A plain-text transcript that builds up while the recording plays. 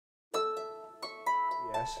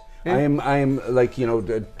Yes. I am like,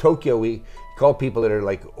 Tokyo, we call people that are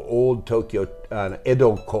like old Tokyo,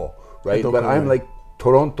 Edo-ko, right? Edo-ko, but I'm like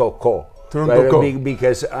Toronto-ko. Toronto-ko. Right?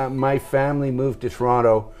 Because my family moved to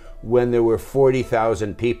Toronto when there were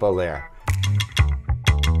 40,000 people there.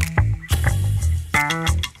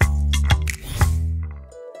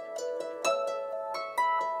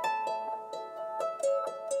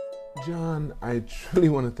 John, I truly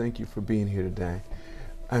want to thank you for being here today.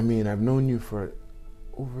 I mean, I've known you for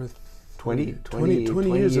over 20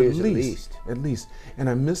 years at least. And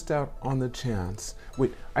I missed out on the chance.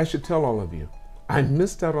 Wait, I should tell all of you. I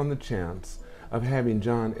missed out on the chance of having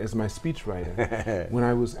John as my speechwriter when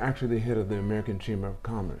I was actually the head of the American Chamber of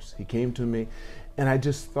Commerce. He came to me and I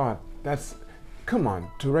just thought, come on,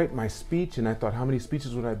 to write my speech, and I thought, how many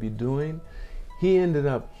speeches would I be doing? He ended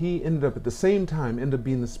up at the same time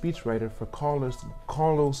being the speechwriter for Carlos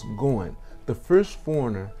Ghosn, the first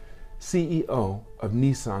foreigner CEO of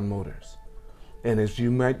Nissan Motors. And as you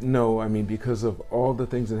might know, I mean, because of all the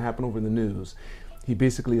things that happened over the news, he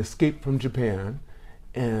basically escaped from Japan,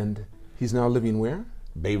 and he's now living where?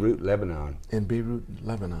 Beirut, Lebanon. In Beirut,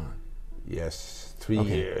 Lebanon. Yes, 3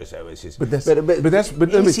 years. I was just. But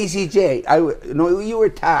ACCJ. No, you were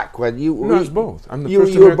TAC. No, it's both. I'm the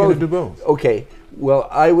first American to do both. Okay. Well,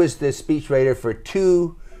 I was the speechwriter for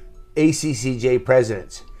 2 ACCJ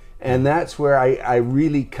presidents. And that's where I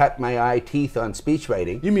really cut my eye teeth on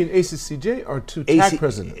speechwriting. You mean ACCJ or 2 TAC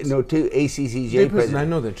presidents? No, 2 ACCJ presidents. I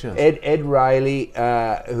know that, yes. Ed Riley,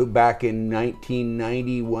 who back in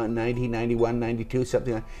 1991, 92,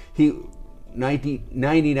 something like that.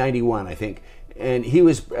 91, I think. And he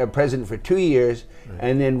was president for 2 years, right.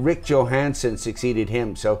 And then Rick Johansson succeeded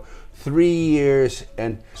him. So 3 years,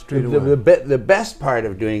 and the best part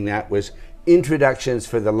of doing that was introductions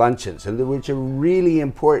for the luncheons, which are really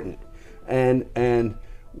important. And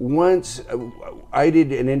once I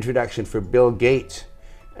did an introduction for Bill Gates,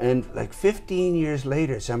 and like 15 years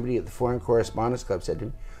later, somebody at the Foreign Correspondents Club said to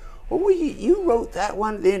me, "Oh, you wrote that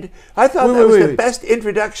one? I thought that was the best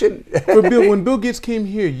introduction." When Bill Gates came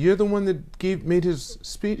here, you're the one that made his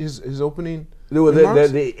speech, his opening.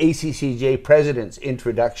 The ACCJ president's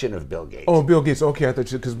introduction of Bill Gates. Oh, Bill Gates. Okay, I thought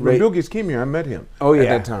because when Bill Gates came here, I met him. Oh, yeah. At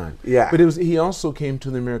that time. Yeah. But he also came to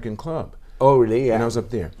the American Club. Oh, really? Yeah. And I was up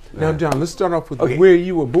there. Now, John, let's start off with where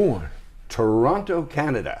you were born. Toronto,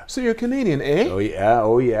 Canada. So you're Canadian, eh? Oh yeah.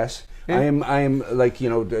 Oh yes. Eh? I am like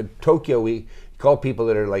Tokyo. We call people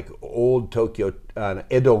that are like old Tokyo,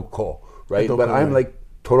 Edo-ko, right? Edo-ko, but I'm like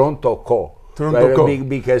Toronto-ko. Toronto-ko. Right?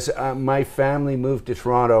 Because my family moved to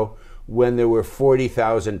Toronto when there were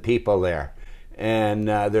 40,000 people there, and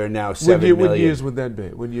there are now 7 million. What years would that be?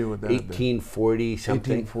 What year would that be? 1840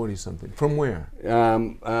 something. 1840 something. From where?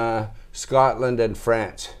 Scotland and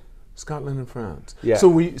France. Scotland and France. Yeah.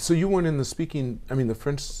 So you weren't in the the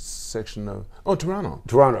French section of Toronto.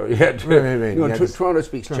 Toronto, yeah. Right. Toronto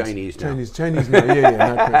speaks Chinese now. Chinese now. Yeah,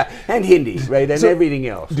 not French. And Hindi, right, and everything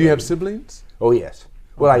else. Do you have siblings? Oh yes.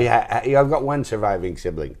 Well, I've got one surviving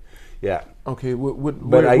sibling. Yeah. Okay.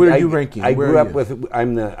 Where are you ranking? I grew up with.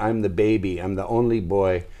 I'm the baby. I'm the only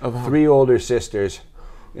boy. Of 3 older sisters,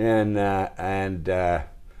 and how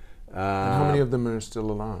many of them are still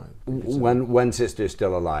alive? One sister is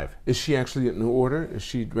still alive. Is she actually in order? Is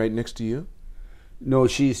she right next to you? No,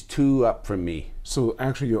 she's 2 up from me. So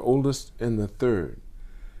actually, your oldest and the third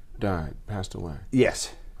passed away.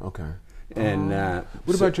 Yes. Okay. And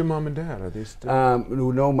what about your mom and dad? Are they still?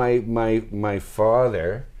 No, my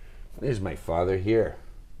father. There's my father here.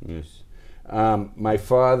 Yes. My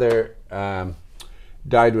father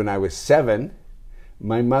died when I was 7.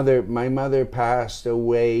 My mother passed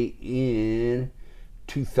away in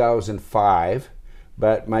 2005,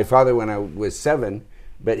 but my father when I was 7.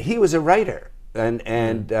 But he was a writer, and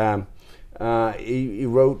he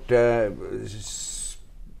wrote.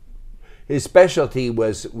 His specialty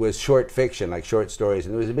was short fiction, like short stories,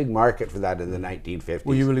 and there was a big market for that in the 1950s.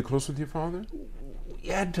 Were you really close with your father?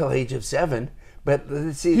 Yeah, until the age of 7. But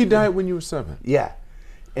let's see. He died when you were 7. Yeah.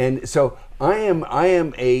 And so I am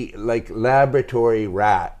a like laboratory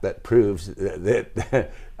rat that proves that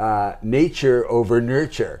nature over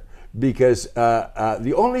nurture, because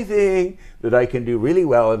the only thing that I can do really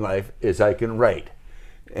well in life is I can write,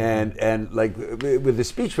 and like with the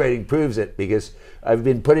speechwriting proves it, because I've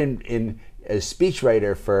been put in as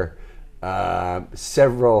speechwriter for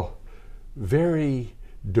several very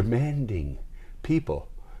demanding people,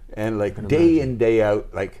 and like day in day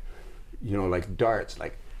out, like like darts,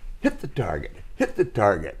 like hit the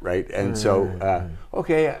target, right? And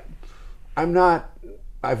okay,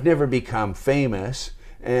 I've never become famous,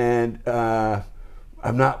 and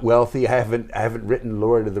I'm not wealthy. I haven't written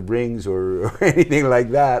Lord of the Rings or anything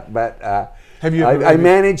like that. But have you? I've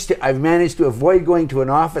managed to avoid going to an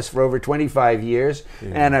office for over 25 years,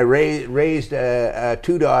 and I raised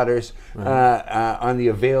 2 daughters on the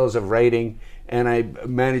avails of writing, and I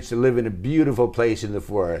managed to live in a beautiful place in the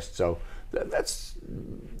forest. So that's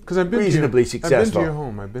because I've been reasonably successful. I've been to your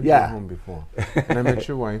home. I've been to your home before, and I met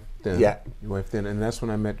your wife then. Yeah, your wife then, and that's when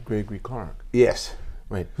I met Gregory Clark. Yes.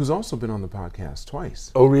 Right, who's also been on the podcast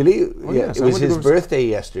twice. Oh, really? Oh, yeah, yes. it was his birthday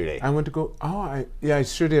yesterday. I went to go. Oh, I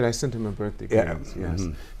sure did. I sent him a birthday card. Yeah. Yes,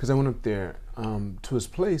 because I went up there to his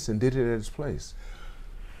place and did it at his place.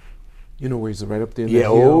 You know where he's right up there. In the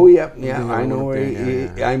hill. Oh, yeah. I know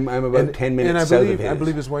where I'm about 10 minutes south of his. I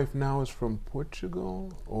believe his wife now is from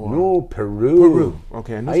Portugal or no, Peru. Peru.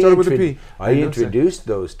 Okay, I started with a P. I introduced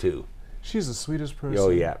those two. She's the sweetest person. Oh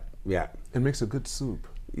yeah, yeah. And makes a good soup.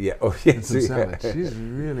 Yeah. Oh yes. Some salad. She's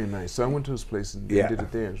really nice. So I went to his place and did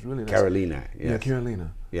it there. It was really nice. Carolina. Yes. Yeah,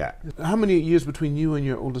 Carolina. Yeah. How many years between you and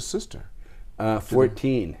your oldest sister?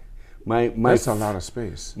 14. That's a lot of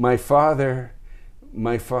space. My father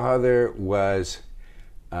was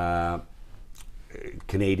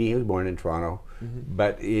Canadian. He was born in Toronto,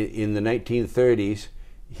 but in the 1930s,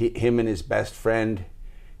 he and his best friend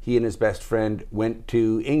went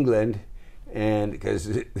to England, and because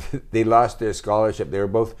they lost their scholarship, they were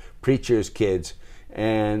both preachers' kids,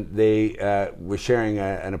 and they were sharing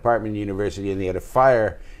an apartment in university, and they had a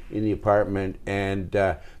fire in the apartment, and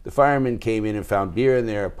the firemen came in and found beer in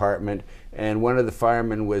their apartment, and one of the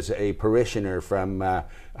firemen was a parishioner from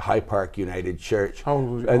High Park United Church. How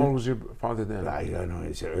old was your father then? I don't know,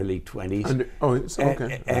 his early 20s.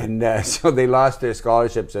 Okay. And so they lost their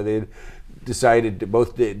scholarship, so they decided to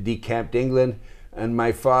both decamped England, and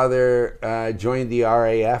my father joined the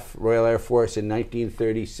RAF, Royal Air Force, in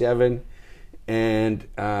 1937, and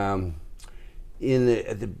in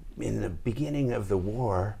the beginning of the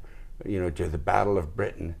war, to the Battle of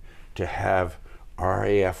Britain, to have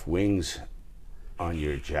RAF wings on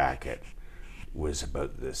your jacket was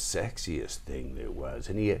about the sexiest thing there was.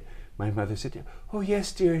 And my mother said, "Oh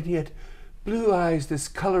yes, dear," and he had blue eyes, this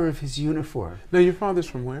color of his uniform. Now your father's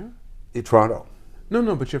from where? Toronto.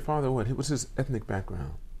 No, but your father, what? What's his ethnic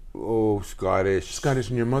background? Oh, Scottish. Scottish,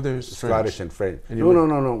 and your mother's Scottish French. and French. And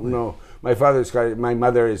No. My father's Scottish. My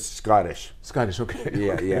mother is Scottish. Scottish, okay.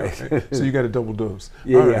 Yeah, okay, yeah. Okay. So you got a double dose.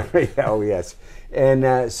 Yeah. Oh, yes. And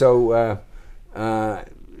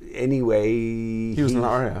anyway, he was in the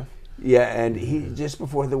RAF. Yeah, and he just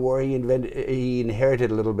before the war he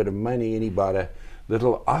inherited a little bit of money, and he bought a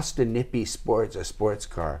little Austin Nippy a sports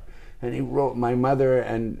car. And my mother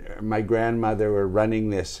and my grandmother were running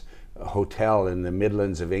this hotel in the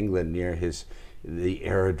Midlands of England near the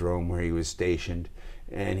aerodrome where he was stationed,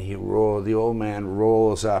 and the old man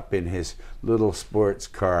rolls up in his little sports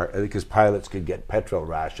car, because pilots could get petrol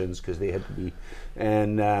rations because they had to be,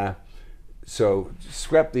 and so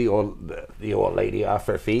swept the old lady off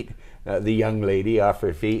her feet, the young lady off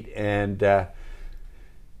her feet, and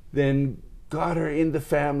then got her in the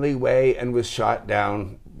family way and was shot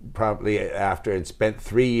down promptly after, and spent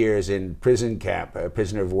 3 years in prison camp, a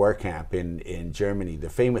prisoner of war camp in Germany. The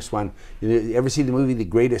famous one. You ever see the movie The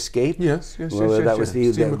Great Escape? Yes. That was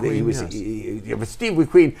Steve McQueen. But Steve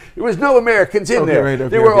McQueen. There was no Americans in there. Right,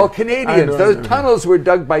 they were all Canadians. Those tunnels were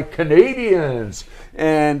dug by Canadians,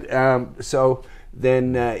 and so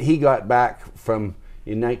then he got back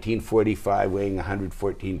in 1945, weighing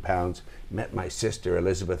 114 pounds. Met my sister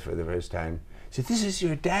Elizabeth for the first time. Said, "This is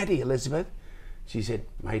your daddy, Elizabeth." She said,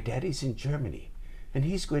 "My daddy's in Germany, and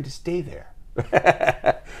he's going to stay there."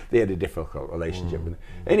 They had a difficult relationship.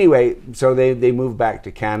 Anyway, so they moved back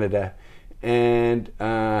to Canada, and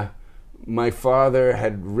my father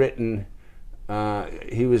had written.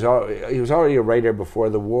 He was already a writer before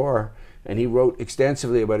the war, and he wrote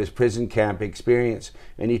extensively about his prison camp experience,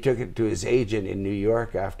 and he took it to his agent in New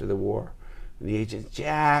York after the war. And the agent,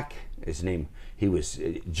 Jack, his name. He was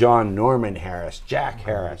John Norman Harris, Jack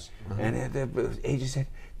Harris. And the agent said,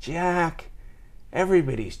 "Jack,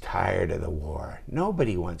 everybody's tired of the war.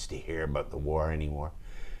 Nobody wants to hear about the war anymore."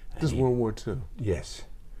 This is World War II. Yes.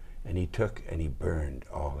 And he took and he burned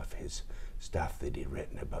all of his stuff that he'd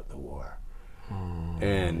written about the war.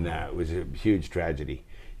 And it was a huge tragedy.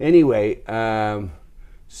 Anyway,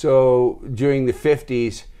 so during the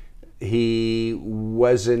 50s, he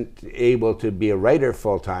wasn't able to be a writer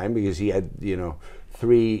full time because he had,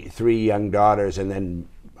 three young daughters, and then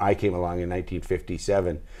I came along in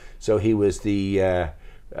 1957. So he was the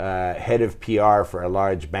head of PR for a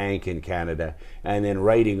large bank in Canada, and then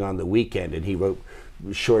writing on the weekend. And he wrote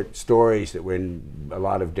short stories that were in a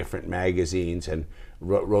lot of different magazines, and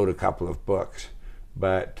wrote a couple of books.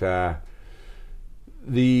 But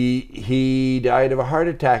he died of a heart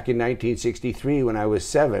attack in 1963 when I was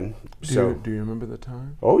 7. Do you remember the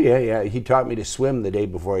time? Oh yeah. He taught me to swim the day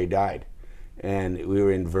before he died, and we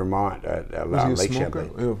were in Vermont at Lake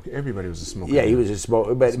Champlain. Everybody was a smoker. Yeah, he was a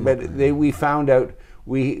smoker. But we found out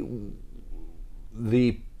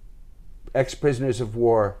the ex-prisoners of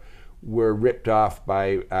war were ripped off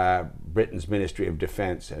by Britain's Ministry of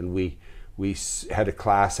Defense, and we had a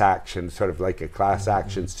class action, sort of like a class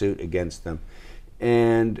action suit against them.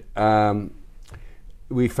 And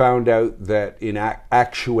we found out that in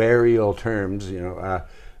actuarial terms,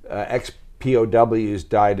 ex-POWs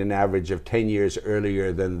died an average of 10 years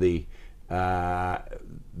earlier than the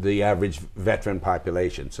average veteran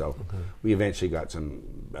population. So we eventually got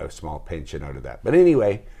a small pension out of that. But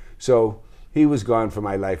anyway, so he was gone from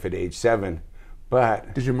my life at age 7.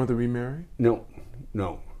 But did your mother remarry? No.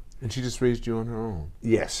 And she just raised you on her own?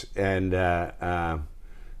 Yes, and well,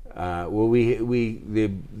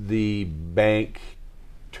 the bank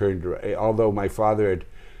turned. Although my father had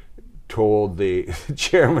told the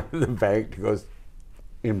chairman of the bank to go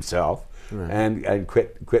himself and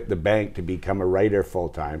quit the bank to become a writer full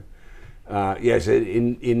time. Yes,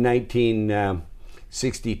 in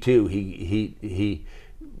 1962, he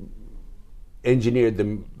engineered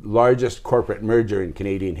the largest corporate merger in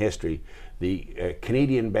Canadian history. The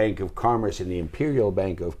Canadian Bank of Commerce and the Imperial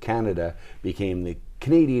Bank of Canada became the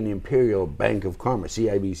Canadian Imperial Bank of Commerce,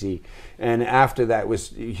 CIBC, and after that was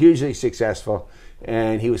hugely successful.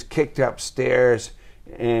 And he was kicked upstairs,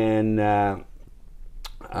 and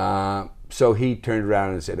so he turned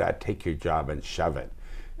around and said, "Take your job and shove it,"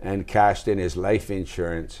 and cashed in his life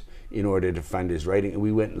insurance in order to fund his writing. And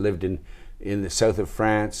we went and lived in the south of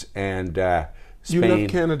France and Spain. You left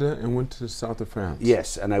Canada and went to the south of France.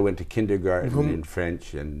 Yes, and I went to kindergarten in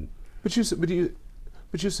French. And but you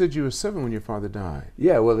said you were 7 when your father died.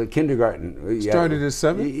 Yeah, well, the kindergarten started at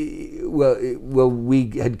 7. Well, we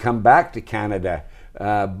had come back to Canada,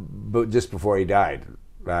 but just before he died.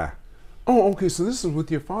 Oh, okay. So this is with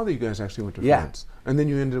your father. You guys actually went to France, and then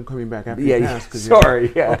you ended up coming back after he passed.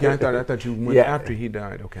 Sorry. Yeah. Okay, I thought you went after he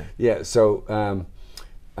died. Okay. Yeah. So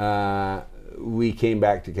we came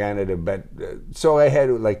back to Canada, but so I had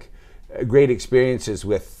like great experiences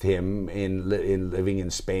with him in living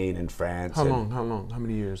in Spain and France. How long? How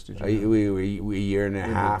many years did you? We were a year and a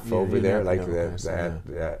half over there.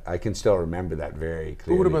 I can still remember that very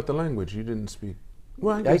clearly. But what about the language? You didn't speak.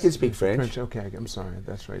 Well, I can speak French. Okay, I'm sorry.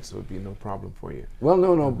 That's right. So it'd be no problem for you. Well,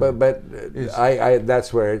 no, but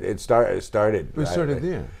that's where it started. We started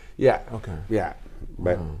there. Yeah. Okay. Yeah,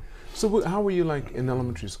 but. Wow. So how were you like in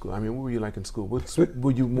elementary school? I mean, what were you like in school?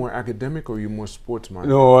 Were you more academic or were you more sports-minded?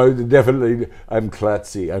 No, I'm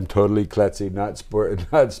klutzy. I'm totally klutzy, not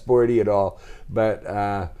sporty at all. But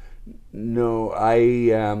no,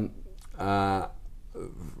 I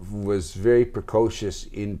was very precocious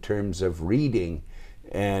in terms of reading,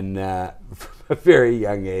 and from a very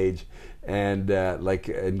young age. And like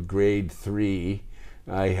in grade 3,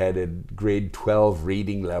 I had a grade 12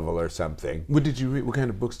 reading level or something. What did you read? What kind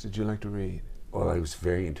of books did you like to read? Well, I was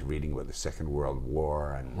very into reading about the Second World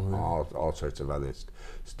War and all sorts of other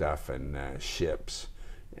stuff, and ships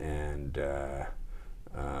and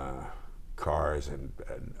cars and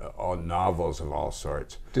all novels of all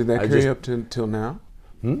sorts. Did that carry up till now?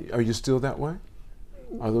 Are you still that way?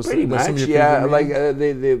 Are those pretty much? Yeah. Like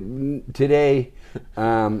today,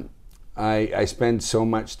 I spend so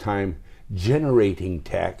much time generating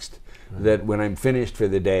text that when I'm finished for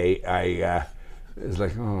the day, it's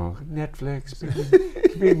like, oh, Netflix,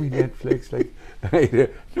 bring me Netflix. Like,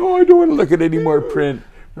 no, I don't want to look at any more print.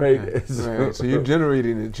 Right. Okay. So you're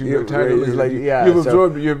generating it. You've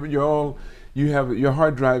absorbed. You have your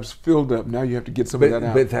hard drives filled up. Now you have to get some of that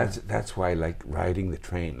out. But that's why, like, riding the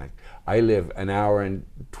train. Like, I live an hour and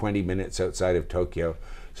 20 minutes outside of Tokyo,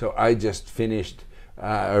 so I just finished.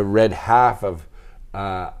 Read half of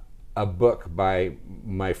a book by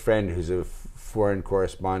my friend who's a foreign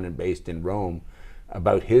correspondent based in Rome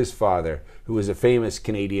about his father, who was a famous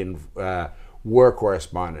Canadian war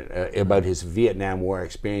correspondent about his Vietnam War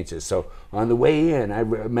experiences. So on the way in, I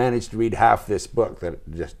managed to read half this book. That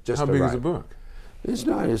just how big is the book? It's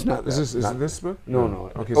not. Is it this book? No.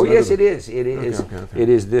 Okay, so yes, it is. It is. Okay. It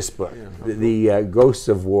is this book, yeah, the Ghosts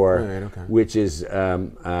of War, which is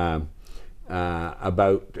about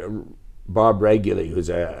Bob Reguly, who's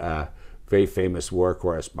a very famous war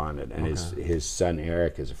correspondent, and his son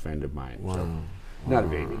Eric is a friend of mine. Wow. So not a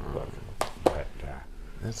very big book, but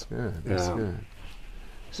that's good. That's good.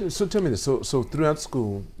 So tell me this. So throughout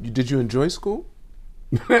school, did you enjoy school?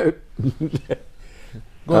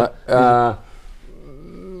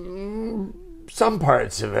 some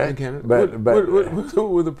parts of it. In Canada? But what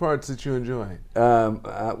were the parts that you enjoyed?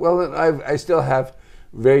 Well, I still have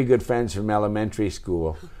very good friends from elementary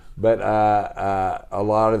school, but a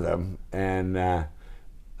lot of them, and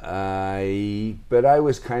but I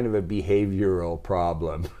was kind of a behavioral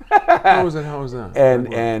problem. How was that?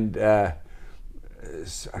 And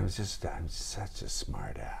I'm such a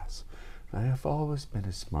smart ass. I have always been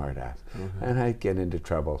a smart ass, and I'd get into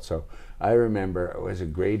trouble. So I remember I was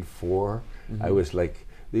in grade 4. I was like,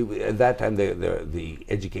 at that time the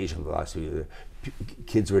educational philosophy, the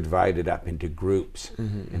kids were divided up into groups,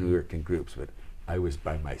 and we worked in groups. But I was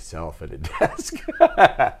by myself at a desk.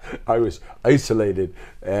 I was isolated,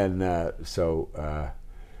 and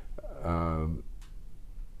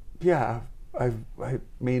yeah, I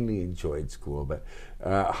mainly enjoyed school, but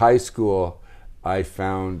high school I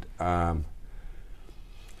found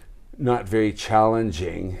not very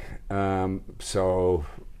challenging, so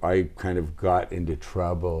I kind of got into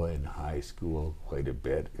trouble in high school quite a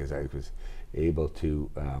bit because I was able to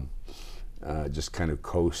just kind of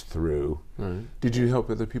coast through. Right. Did you help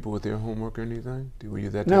other people with their homework or anything? Were you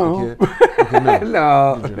that type No. of kid? Okay,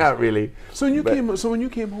 No, not really. So when you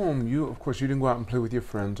came home, of course you didn't go out and play with your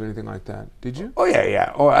friends or anything like that, did you? Oh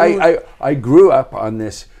yeah. Oh, I grew up on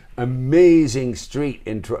this amazing street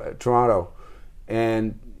in Toronto,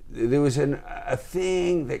 and there was a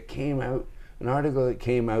thing that came out, an article that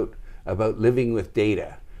came out about living with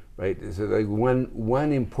data, right? So like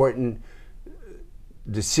one important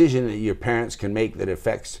decision that your parents can make that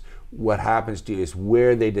affects what happens to you is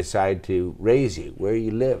where they decide to raise you, where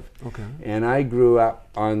you live. Okay. And I grew up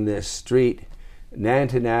on this street,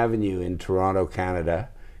 Nanton Avenue in Toronto, Canada,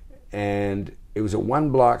 and it was a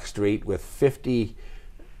 1-block street with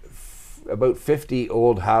about 50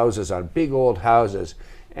 old houses, on big old houses,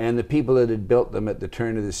 and the people that had built them at the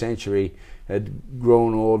turn of the century had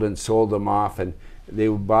grown old and sold them off, and they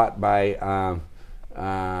were bought by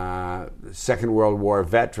Second World War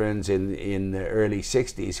veterans in the early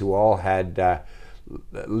 60s who all had at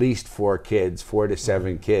least 4 kids, 4 to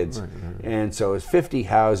 7 kids. Right. And so it was 50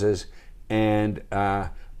 houses and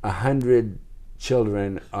 100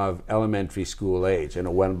 children of elementary school age in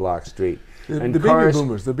a 1-block street. The baby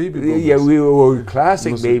boomers. Yeah, we were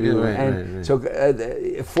classic baby boomers. And so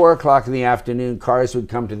at 4 o'clock in the afternoon, cars would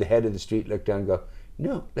come to the head of the street, look down and go,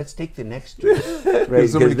 no, let's take the next street. Right?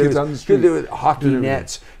 So many kids on the street. There were hockey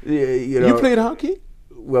nets. You played hockey?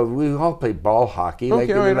 Well, we all played ball hockey.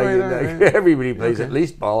 Okay, right. Everybody plays at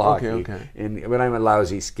least ball hockey. Okay. But I'm a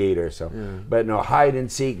lousy skater, so. Yeah. But no, hide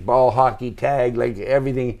and seek, ball hockey, tag, like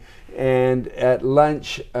everything. And at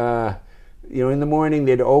lunch, in the morning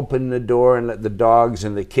they'd open the door and let the dogs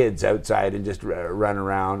and the kids outside and just run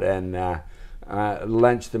around. And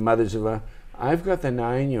lunch, the mothers of I've got the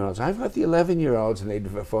 9-year-olds, I've got the 11-year-olds, and they'd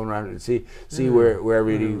phone around and see where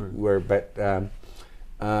everybody were. But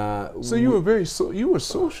so you were you were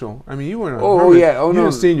social. I mean, you weren't. You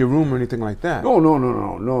didn't stay in your room or anything like that.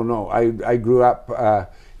 No. I grew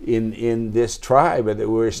up in this tribe, but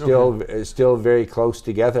we're still very close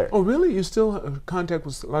together. Oh, really? You still have contact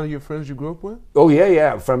with a lot of your friends you grew up with? Oh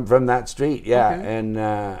yeah, from that street, yeah. Okay. And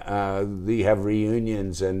we have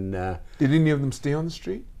reunions. And did any of them stay on the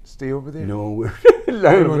street? Stay over there? No,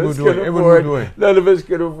 none of us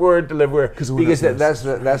could afford to live where, because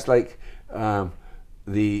that's like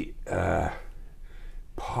the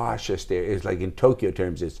poshest area. It's like in Tokyo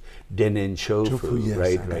terms, it's Denenshofu, yes,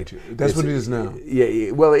 right? That's what it is now.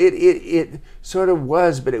 Yeah. Well, it sort of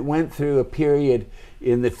was, but it went through a period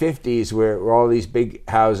in the 50s where all these big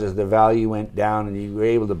houses, the value went down, and you were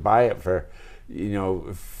able to buy it for,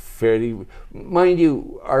 fairly. Mind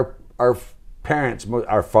you, our parents,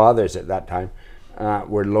 our fathers at that time,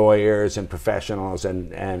 were lawyers and professionals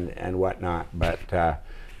and whatnot. But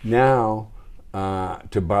now,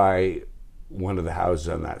 to buy one of the houses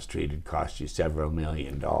on that street, it cost you several $1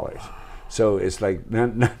 million. So it's like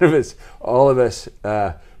none of us, all of us,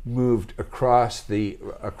 moved across the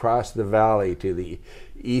valley to the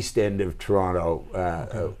east end of Toronto,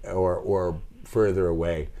 or further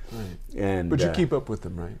away. Right. But you keep up with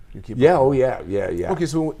them, right? You keep yeah. Up Oh yeah. Okay,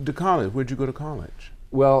 so to college, where'd you go to college?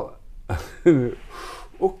 Well,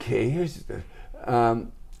 okay. Here's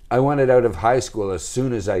I wanted out of high school as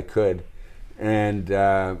soon as I could, and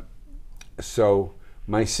so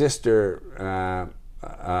my sister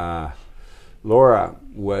Laura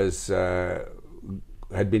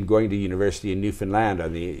had been going to university in Newfoundland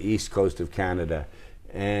on the east coast of Canada,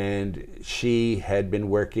 and she had been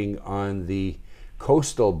working on the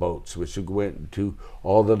coastal boats, which went to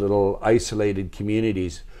all the little isolated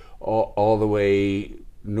communities all the way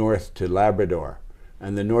north to Labrador.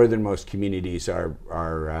 And the northernmost communities are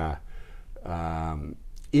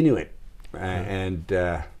Inuit, and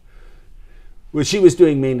well, she was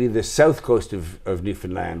doing mainly the south coast of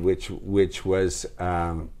Newfoundland, which was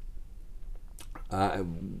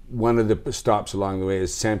one of the stops along the way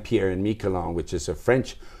is Saint-Pierre and Miquelon, which is a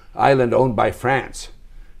French island owned by France.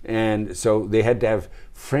 And so they had to have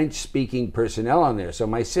French-speaking personnel on there. So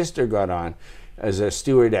my sister got on as a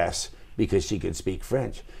stewardess because she could speak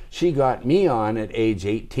French. She got me on at age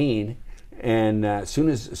 18, and as soon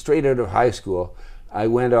as straight out of high school, I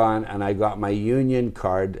went on and I got my union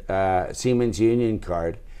card, Seaman's union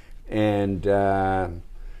card, and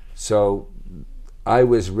so I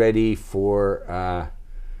was ready for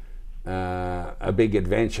a big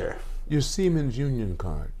adventure. Your Seaman's union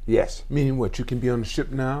card? Yes. Meaning what? You can be on a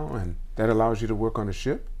ship now, and that allows you to work on a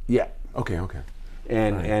ship? Yeah. Okay, okay.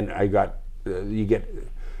 And right. and I got, you get,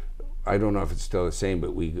 I don't know if it's still the same,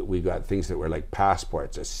 but we got things that were like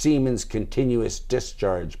passports, a Seaman's continuous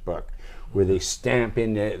discharge book, where they stamp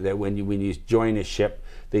in that when you join a ship,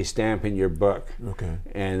 they stamp in your book. Okay.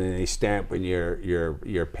 And then they stamp when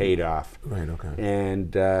you're paid off. Right. Okay.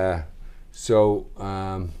 And so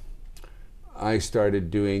I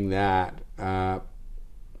started doing that, and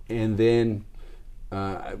then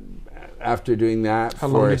after doing that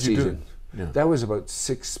for a season, that was about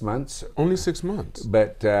 6 months. Only 6 months.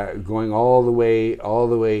 But going all the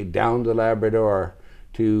way down to Labrador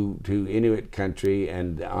to Inuit country,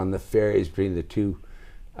 and on the ferries between the two,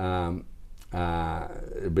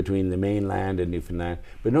 between the mainland and Newfoundland.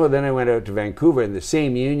 But no, then I went out to Vancouver, and the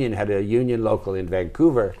same union had a union local in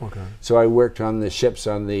Vancouver. Okay. So I worked on the ships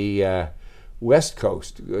on the west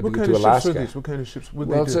coast to Alaska. Ships are these? What kind of ships would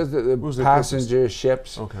well, they do? So the passenger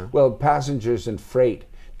ships. Okay. Well, passengers and freight,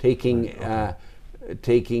 taking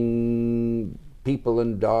taking people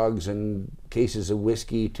and dogs and cases of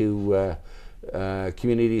whiskey to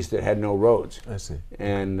communities that had no roads. I see.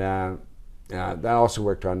 And that also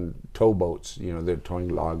worked on towboats. You know, they're towing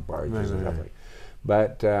log barges and stuff like.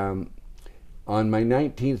 But on my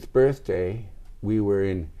 19th birthday, we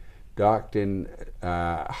were docked in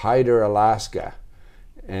Hyder, Alaska,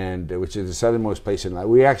 and which is the southernmost place in Alaska.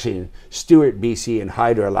 We actually in Stewart, BC, and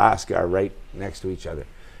Hyder, Alaska are right next to each other.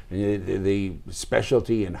 And the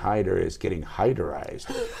specialty in Hyder is getting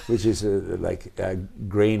hyderized, which is like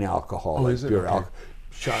grain alcohol, oh, like pure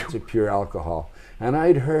shots of pure alcohol. And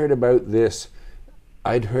I'd heard about this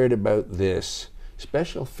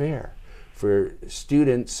special fare for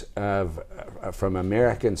students from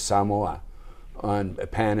American Samoa on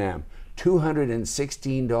Pan Am.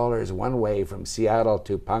 $216 one way from Seattle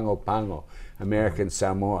to Pago Pago, American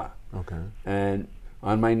Samoa. Okay. And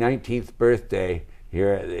on my 19th birthday,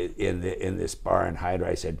 here in this bar in Hyder,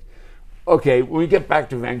 I said, okay, when we get back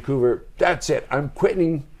to Vancouver, that's it. I'm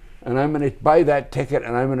quitting, and I'm going to buy that ticket,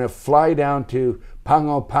 and I'm going to fly down to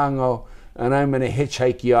Pago Pago, and I'm going to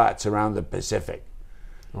hitchhike yachts around the Pacific.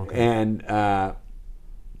 Okay. And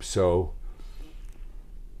so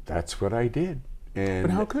that's what I did. And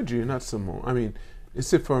but how could you? You're not Samoan. I mean,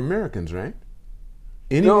 it's it for Americans, right?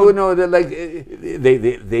 Anyone? No, they're like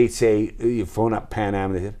they say, you phone up Pan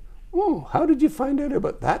Am, and they say, oh, how did you find out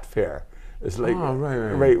about that fare? It's like, oh,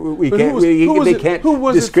 right. They can't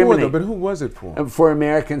discriminate. But who was it for? For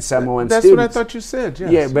American Samoan students. That's what I thought you said.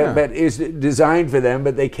 Yes. Yeah, but it's designed for them.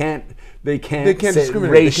 But they can't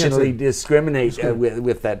racially discriminate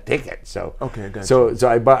with that ticket. So okay, gotcha. So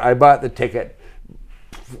I bought the ticket,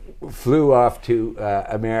 flew off to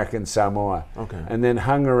American Samoa, and then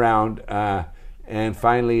hung around. And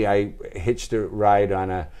finally, I hitched a ride on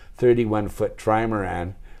a 31-foot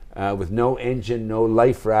trimaran. With no engine, no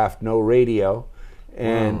life raft, no radio,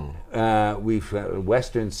 and we've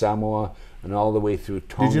Western Samoa and all the way through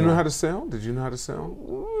Tonga. Did you know how to sail?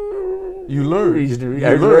 You learned.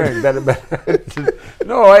 I learned.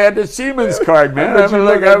 No, I had the Seaman's card, man.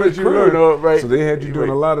 I was crew. No, right. So they had you doing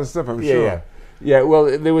a lot of stuff, I'm sure. Yeah.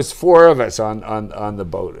 Well, there was 4 of us on the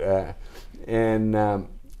boat, and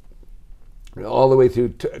all the way through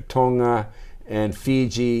Tonga and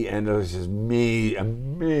Fiji, and it was just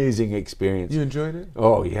amazing experience. You enjoyed it?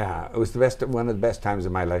 Oh yeah, it was one of the best times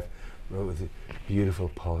of my life. With the beautiful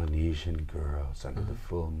Polynesian girls under the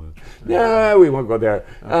full moon. No, we won't go there.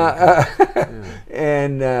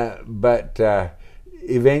 But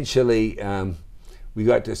eventually we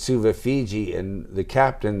got to Suva, Fiji, and the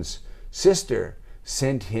captain's sister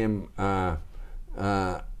sent him an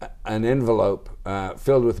envelope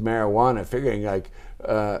filled with marijuana, figuring like,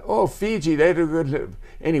 oh, Fiji, they do good.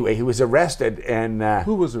 Anyway, he was arrested, and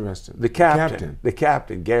who was arrested? The captain. The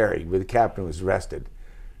captain, Gary. The captain was arrested.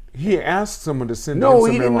 He asked someone to send. No,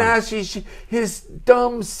 he didn't ask. His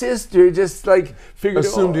dumb sister just like figured.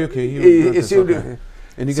 Assumed okay. He assumed.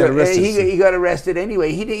 And he got arrested. He got arrested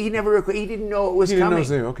anyway. He never he didn't know it was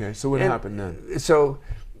coming. Okay, so what happened then? So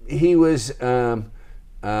he was.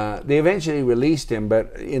 They eventually released him,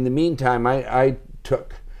 but in the meantime, I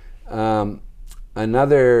took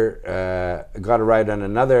another. Got a ride on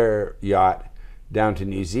another yacht down to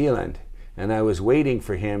New Zealand, and I was waiting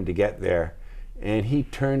for him to get there, and he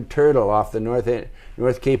turned turtle off the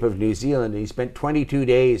North Cape of New Zealand, and he spent 22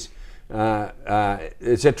 days.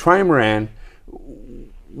 It's a trimaran.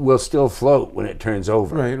 Will still float when it turns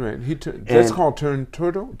over. Right. That's called turn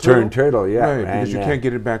turtle. Turn turtle, yeah. Right, because you can't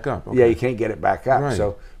get it back up. Okay. Yeah, you can't get it back up. Right.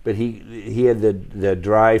 So, but he had the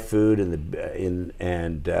dry food and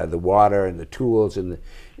the water and the tools and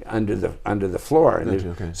under the floor.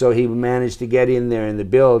 And so he managed to get in there in the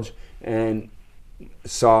bilge and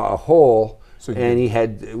saw a hole, and he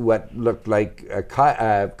had what looked like a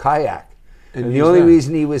kayak. And the only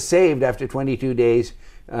reason he was saved after 22 days.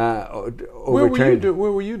 Where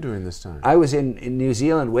were you doing this time? I was in New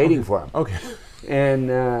Zealand waiting for him. Okay. And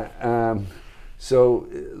so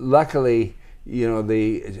luckily,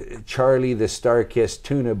 the Charlie the Star-Kissed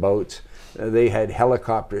tuna boats, they had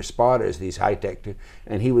helicopter spotters, these high-tech,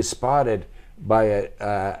 and he was spotted by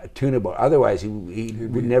a tuna boat. Otherwise, he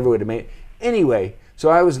never would have made it. Anyway, so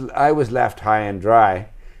I was left high and dry,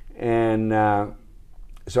 and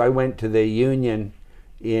so I went to the union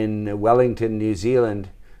in Wellington, New Zealand,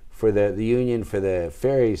 for the union for the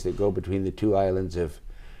ferries that go between the two islands of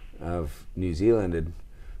New Zealand, and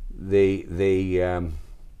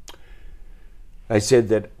I said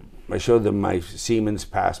that I showed them my seaman's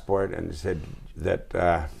passport and said that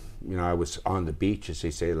I was on the beach, as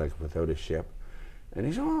they say, like without a ship, and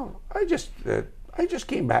he said, "Oh, I just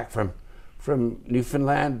came back from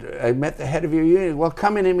Newfoundland. I met the head of your union. Well,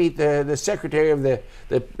 come in and meet the secretary of the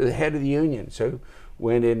head of the union." So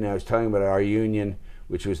went in, and I was telling about our union,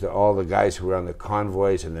 which was all the guys who were on the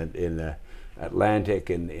convoys in the Atlantic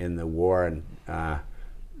and in the war, and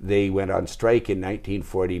they went on strike in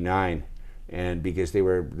 1949, and because they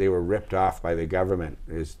were ripped off by the government.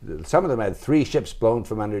 Some of them had 3 ships blown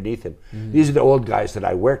from underneath them. These are the old guys that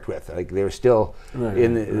I worked with. Like they were still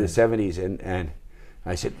in the 70s, and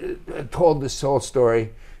I said, told this whole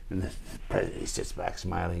story, and the president, he sits back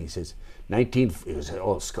smiling. He says, it was an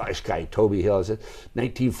old Scottish guy, Toby Hill. He said,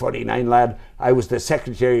 1949, lad, I was the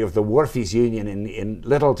secretary of the Wharfies Union in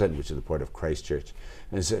Littleton, which is the port of Christchurch.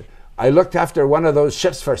 And he said, I looked after one of those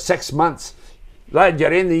ships for 6 months. Lad,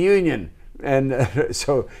 you're in the union. And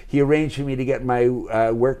so he arranged for me to get my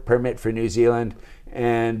work permit for New Zealand,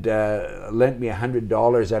 and lent me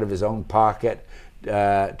 $100 out of his own pocket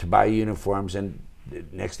to buy uniforms. And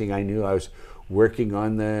next thing I knew, I was working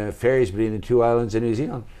on the ferries between the two islands of New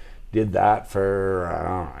Zealand. Did that for, I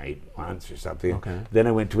don't know, 8 months or something. Okay. Then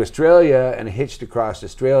I went to Australia and hitched across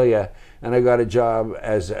Australia, and I got a job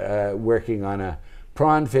as working on a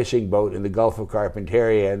prawn fishing boat in the Gulf of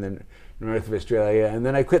Carpentaria in the north of Australia. And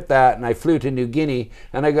then I quit that and I flew to New Guinea,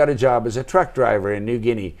 and I got a job as a truck driver in New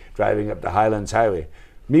Guinea, driving up the Highlands Highway.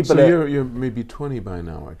 So you're maybe 20 by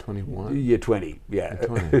now, or 21? You're 20, yeah.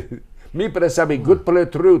 You're 20. Mi para sabi good pala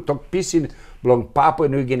true tok pisin blong Papua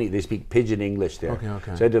New Guinea. They speak pidgin English there. Okay.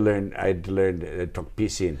 So I had to learn tok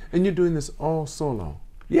pisin. And you're doing this all solo?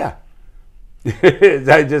 Yeah.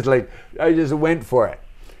 I just went for it.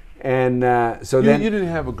 And so then you didn't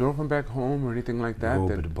have a girlfriend back home or anything like that? No,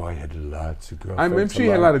 but the boy had lots of girlfriends. I'm sure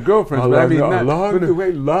you had a lot of girlfriends, but I mean, along the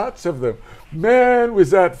way, lots of them. Man,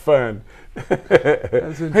 was that fun! I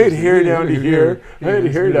had hair down to here.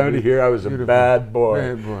 I was a bad boy.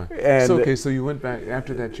 Bad boy. And so you went back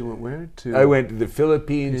after that. You went where? I went to the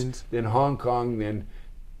Philippines, then Hong Kong, then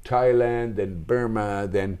Thailand, then Burma,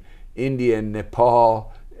 then India and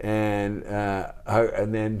Nepal, and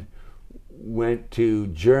then went to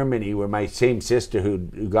Germany, where my same sister who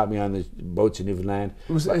got me on the boats in Newfoundland.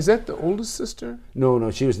 Is that the oldest sister? No,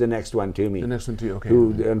 she was the next one to me. The next one to you, okay.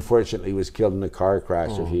 Who unfortunately was killed in a car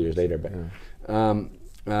crash a few years later. But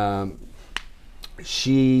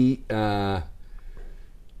she, by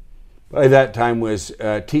that time, was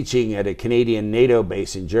teaching at a Canadian NATO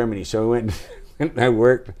base in Germany. So I went and I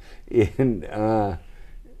worked in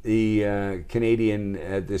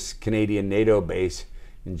this Canadian NATO base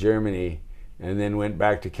in Germany, and then went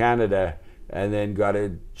back to Canada, and then got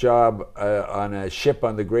a job on a ship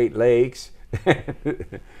on the Great Lakes,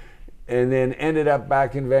 and then ended up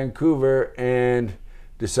back in Vancouver and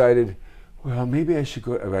decided, well, maybe I should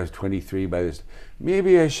go. I was 23 by this.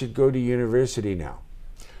 Maybe I should go to university now.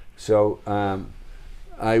 So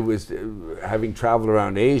I was, having traveled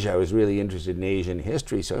around Asia, I was really interested in Asian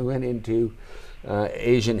history, so I went into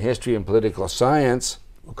Asian history and political science.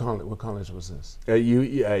 What college was this?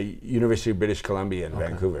 University of British Columbia in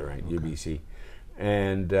Vancouver, right? Okay. UBC.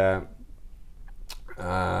 And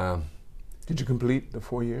did you complete the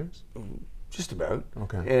 4 years? Just about.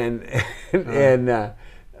 Okay. And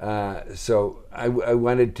so I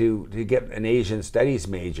wanted to get an Asian studies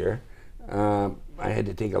major. I had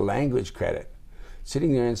to take a language credit.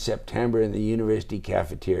 Sitting there in September in the university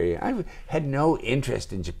cafeteria, I had no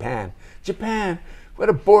interest in Japan. Japan, what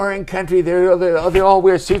a boring country. They all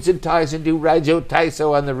wear suits and ties and do Rajo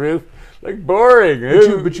Taiso on the roof. Like, boring.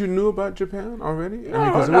 But you knew about Japan already?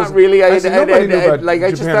 No, not really. I just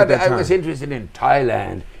thought I was interested in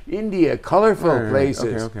Thailand, India, colorful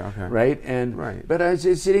places. Okay. Right? But I was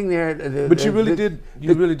just sitting there. But you really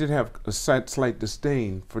did have a slight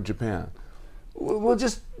disdain for Japan. Well,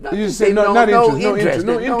 just no interest.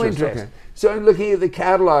 Okay. So I'm looking at the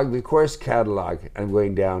catalog, the course catalog. I'm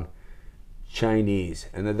going down Chinese,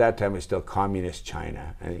 and at that time it was still communist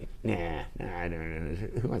China. I think, I don't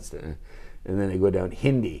know. Who wants to? And then I go down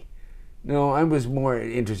Hindi. No, I was more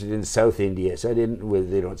interested in South India, so I didn't.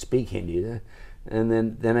 They don't speak Hindi. And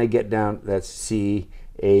then I get down. That's C,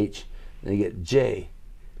 H. Then I get J,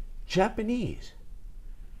 Japanese.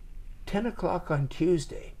 10 o'clock on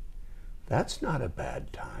Tuesday. That's not a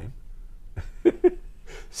bad time.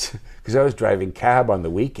 Because I was driving cab on the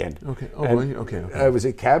weekend. Okay. I was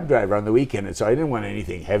a cab driver on the weekend, and so I didn't want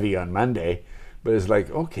anything heavy on Monday. But it's like,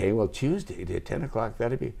 okay, well, Tuesday at 10 o'clock,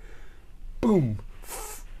 that'd be, boom,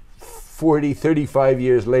 35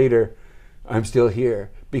 years later, I'm still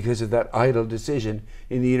here because of that idle decision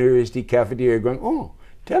in the university cafeteria going,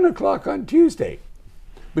 10 o'clock on Tuesday.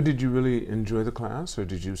 But did you really enjoy the class, or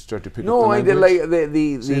did you start to pick up the language? No, I did like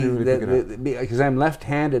because I'm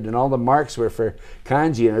left-handed, and all the marks were for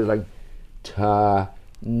kanji, and it was like ta,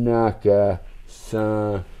 naka,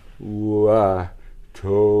 sa, wa,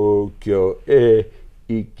 Tokyo,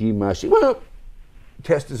 ikimashi. Well,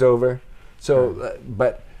 test is over. So,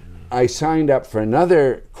 but I signed up for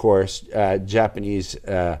another course, Japanese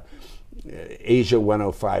Asia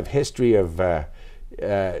 105, history of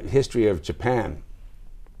Japan.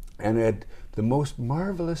 And I had the most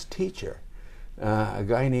marvelous teacher, a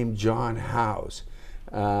guy named John Howes,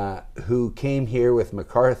 who came here with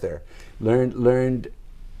MacArthur, learned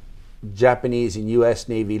Japanese in U.S.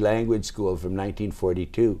 Navy language school from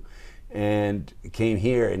 1942, and came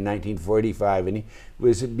here in 1945, and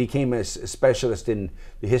he became a specialist in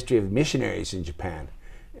the history of missionaries in Japan.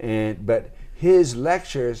 But his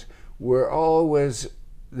lectures were always,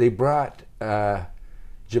 they brought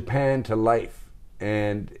Japan to life,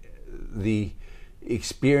 and the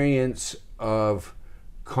experience of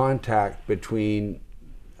contact between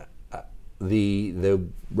the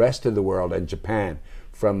rest of the world and Japan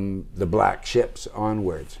from the black ships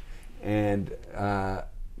onwards. And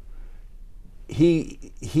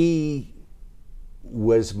he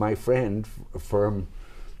was my friend from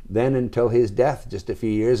then until his death just a few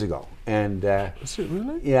years ago. And is it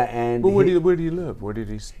really? Yeah. And well, where do you live? Where did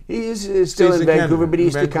he? He's still in Vancouver, but he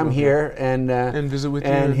used to come here and visit with you.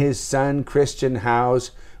 And his son Christian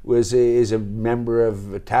Howes is a member of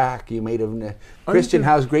ATTAC. You made him. Christian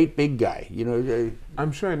Howes, great big guy. You know.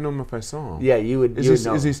 I'm sure I'd know him if I saw him. Yeah, you would.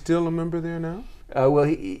 Is he still a member there now? Well,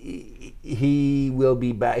 he will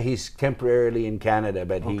be back. He's temporarily in Canada,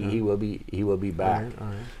 but he will be back. All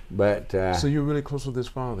right. But so you're really close with his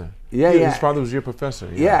father. Yeah. His father was your professor.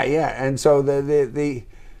 Yeah. And so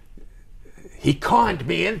he conned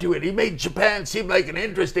me into it. He made Japan seem like an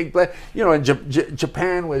interesting place. You know, and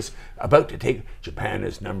Japan was about to take Japan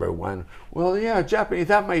as #1. Well, yeah, Japanese,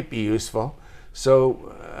 that might be useful.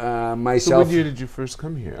 So myself. So what year did you first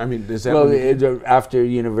come here? I mean, is that after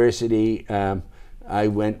university?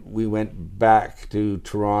 We went back to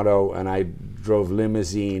Toronto, and I drove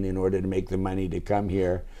limousine in order to make the money to come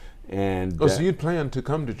here. And so you'd planned to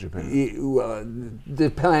come to Japan? Well, the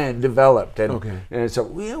plan developed, and okay. And so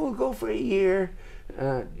we'll go for a year,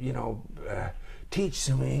 teach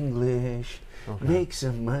some English, make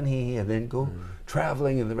some money, and then go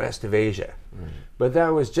traveling in the rest of Asia. But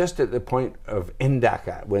that was just at the point of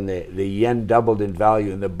Indaka, when the yen doubled in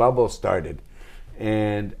value and the bubble started.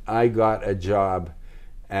 And I got a job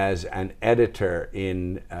as an editor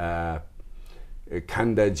in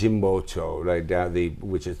Kanda Jimbocho,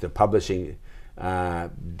 which is the publishing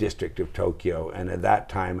district of Tokyo. And at that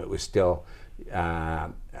time, it was still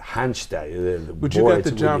Hanshita. But you got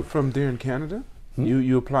the job from there in Canada?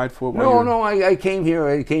 You applied for it? No, I came here.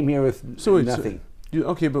 I came here with nothing.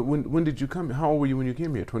 But when did you come? How old were you when you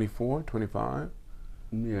came here? 24, 25?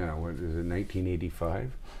 Yeah, what is it,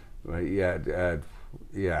 1985? Right, yeah.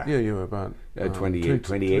 Yeah, you were about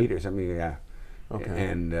 28 or something, yeah. Okay.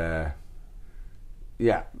 And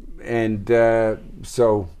Yeah, and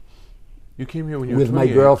so you came here when you were with my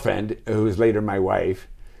 28. girlfriend, who was later my wife,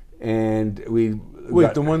 and we.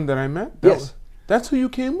 Wait, the one that I met? Yes. That's who you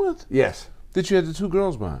came with? Yes. That you had the 2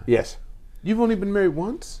 girls by? Yes. You've only been married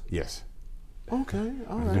once? Yes. Okay,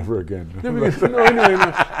 all right. Never again. Never again. No, anyway,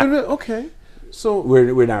 no. Okay. So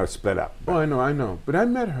we're now split up. Oh, I know. But I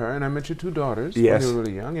met her, and I met your 2 daughters yes. when they were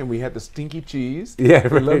really young, and we had the stinky cheese. Yeah,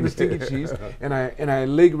 I love the stinky cheese. And I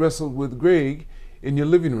leg wrestled with Greg in your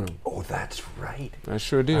living room. Oh, that's right. I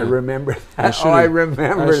sure did. I remember that. I remember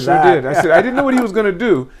that. I sure did. I said, I didn't know what he was going to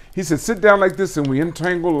do. He said, sit down like this, and we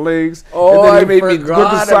entangled legs. Oh, and then he I made me go to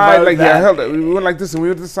the side. Like, that. yeah, I held it. We went like this, and we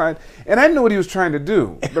went to the side. And I didn't know what he was trying to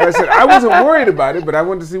do. But I said, I wasn't worried about it, but I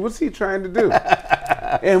wanted to see, what's he trying to do?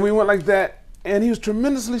 And we went like that, and he was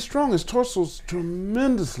tremendously strong. His torso's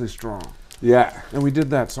tremendously strong. Yeah, and we did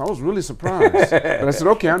that, so I was really surprised. But I said,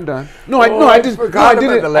 "Okay, I'm done." I did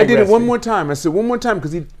it one more time. I said one more time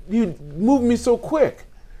because he moved me so quick.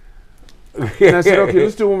 And I said, "Okay,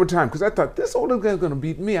 let's do it one more time," because I thought this older guy's going to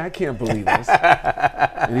beat me. I can't believe this.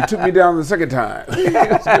 And he took me down the second time.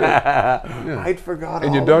 Yeah. I'd forgot.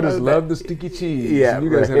 And your daughters loved the stinky cheese. Yeah, and you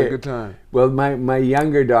guys had a good time. Well, my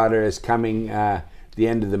younger daughter is coming the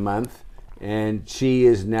end of the month, and she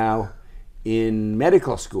is now in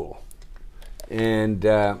medical school. And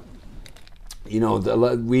you know,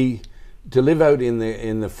 to live out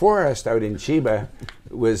in the forest out in Chiba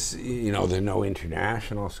was, you know, there are no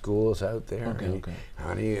international schools out there. Okay.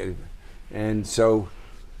 And so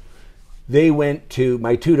they went to,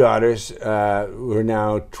 my 2 daughters who are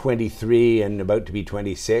now 23 and about to be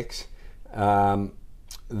 26.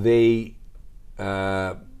 They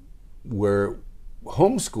were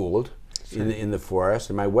homeschooled in the forest,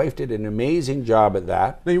 and my wife did an amazing job at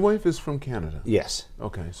that. Now, your wife is from Canada? Yes.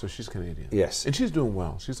 Okay, so she's Canadian. Yes. And she's doing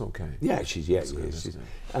well. She's okay. Yeah, so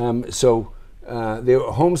they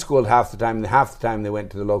were homeschooled half the time, and half the time they went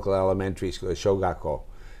to the local elementary school, Shogako.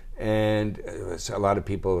 And a lot of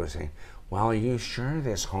people were saying, well, are you sure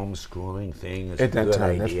this homeschooling thing is a good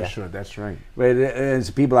idea? That's for sure. That's right. But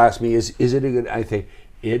as people ask me, is it a good? I think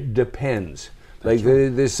it depends. Like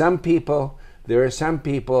there are some people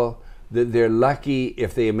that they're lucky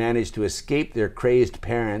if they manage to escape their crazed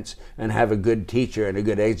parents and have a good teacher and a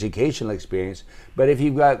good educational experience. But if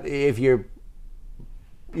you've got the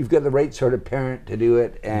right sort of parent to do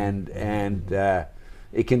it, and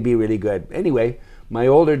it can be really good. Anyway, my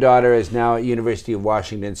older daughter is now at University of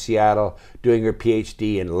Washington, Seattle, doing her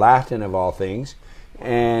PhD in Latin of all things,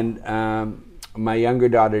 and my younger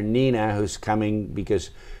daughter Nina, who's coming because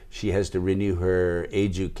she has to renew her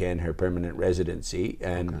Eijuken, her permanent residency,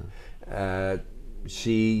 and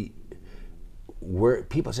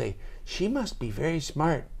people say, she must be very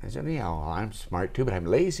smart. I said, yeah, well, I'm smart too, but I'm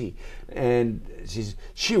lazy. And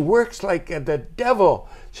she works like the devil.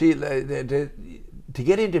 To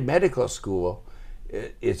get into medical school,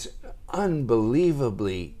 it's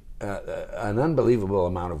unbelievably an unbelievable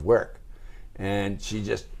amount of work. And she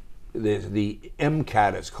just, the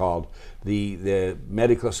MCAT is called, the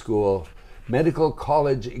medical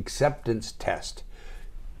college acceptance test.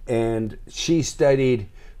 And she studied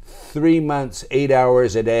 3 months, 8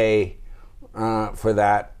 hours a day for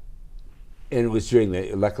that. And it was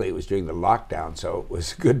luckily it was during the lockdown, so it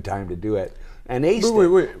was a good time to do it. And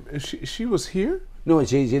wait. She was here? No,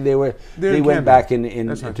 they went back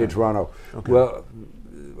into Toronto. Okay. Well,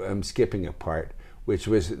 I'm skipping a part, which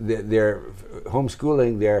was their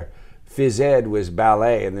homeschooling. Their phys ed was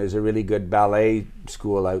ballet, and there's a really good ballet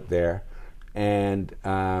school out there. And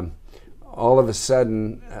all of a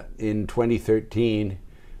sudden, in 2013,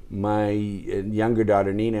 my younger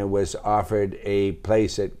daughter Nina was offered a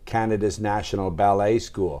place at Canada's National Ballet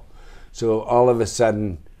School. So all of a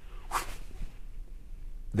sudden,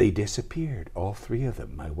 they disappeared, all 3 of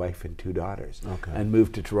them, my wife and 2 daughters, and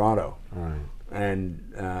moved to Toronto. Right.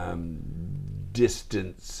 And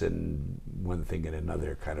distance and one thing and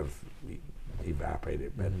another kind of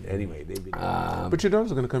evaporated. But anyway, they've been. But your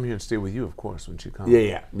daughters are going to come here and stay with you, of course, when she comes.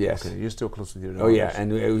 Yes. Okay, you're still close with your daughters. Oh yeah,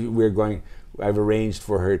 and we're going. I've arranged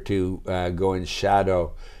for her to go and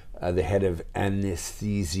shadow the head of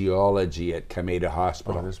anesthesiology at Kameda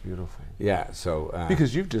Hospital. Oh, that's beautiful. Yeah, so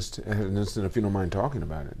because you've just had an incident, if you don't mind talking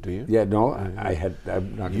about it, do you? Yeah, no, I'm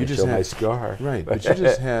not going to show my scar. Right, but you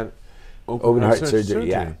just had open heart surgery.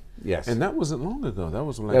 Yeah, yes, and that wasn't long ago. That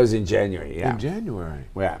was in January. Yeah, in January.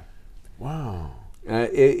 Yeah. Wow.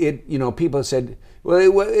 People said, well,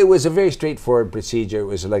 it was a very straightforward procedure. It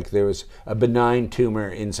was like there was a benign tumor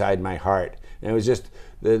inside my heart, and it was just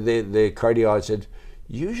the cardiologist said,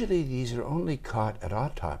 usually these are only caught at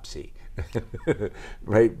autopsy.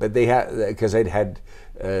 Right, but they had, because I'd had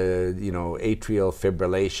atrial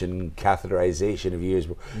fibrillation, catheterization of years.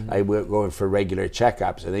 I was going for regular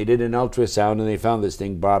checkups, and they did an ultrasound, and they found this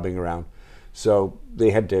thing bobbing around. So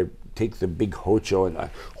they had to take the big hocho and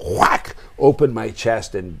whack open my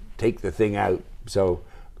chest and take the thing out. So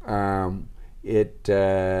yeah.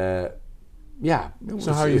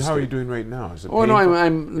 So how are you doing right now? Is it no, painful?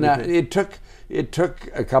 I'm not. It took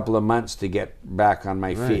a couple of months to get back on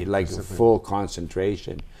my feet, like full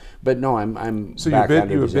concentration. But no, I'm so back.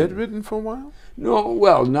 You were bedridden for a while? No,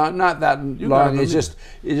 well, not that long. It's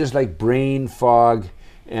just like brain fog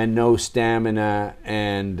and no stamina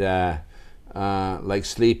and like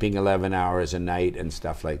sleeping 11 hours a night and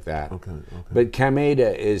stuff like that. Okay. But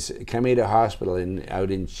Kameda Hospital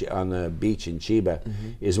on the beach in Chiba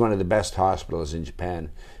is one of the best hospitals in Japan.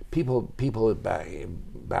 People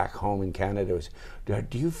back home in Canada was,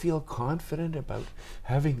 do you feel confident about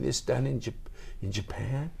having this done in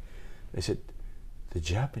Japan? I said, the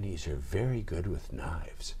Japanese are very good with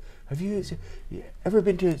knives. Have you ever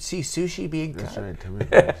been to see sushi being cut?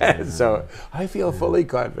 That's right. So I feel fully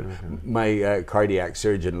confident. Okay. My cardiac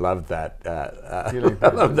surgeon loved that.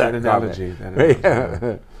 Loved that analogy.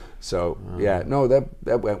 So no,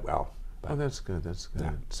 that went well. Oh, that's good. That's good.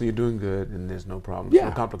 Yeah. So you're doing good, and there's no problems,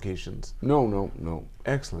 no complications. No.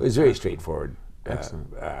 Excellent. It was very straightforward.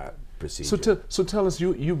 Excellent Procedure. So tell us,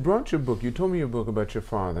 you brought your book. You told me your book about your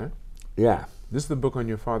father. Yeah. This is the book on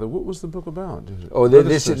your father. What was the book about?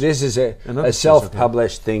 This is a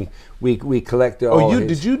self-published thing. We collected all.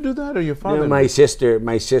 Did you do that, or your father? No, my sister.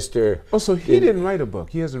 Oh, so he didn't write a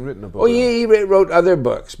book. He hasn't written a book. Oh, he wrote other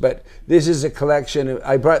books, but this is a collection.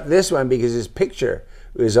 I brought this one because his picture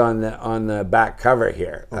was on the back cover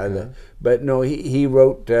here. Okay. But no, he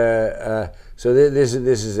wrote. So this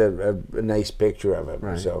is a nice picture of him.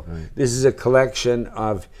 Right, so right. This is a collection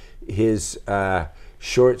of his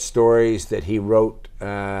short stories that he wrote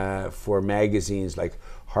for magazines like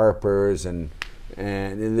Harper's, and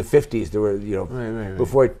in the 50s there were right.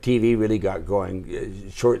 Before TV really got going,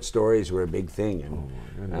 short stories were a big thing and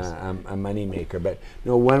a money maker. But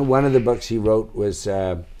no, one of the books he wrote was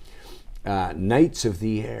Knights of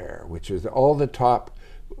the Air, which was all the top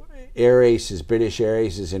air aces, British air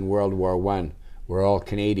aces in World War I were all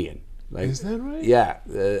Canadian. Is that right? Yeah,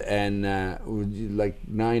 and like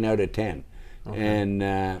 9 out of 10. Okay. And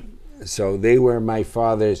so they were my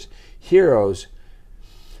father's heroes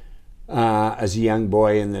as a young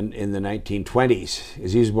boy in the 1920s.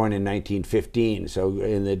 As he was born in 1915, so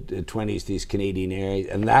in the 20s, these Canadian areas,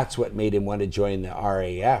 and that's what made him want to join the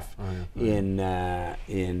RAF in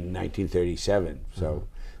 1937. So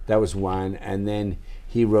that was one, and then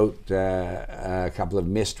he wrote a couple of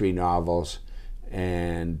mystery novels,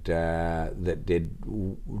 and that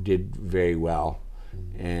did very well.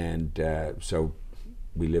 And so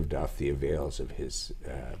we lived off the avails of his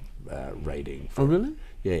writing. Oh, really?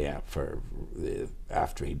 Yeah.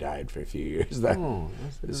 After he died for a few years. That's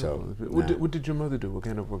so. What did your mother do? What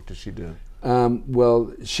kind of work did she do?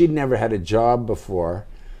 Well, she'd never had a job before.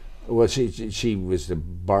 Well, she was a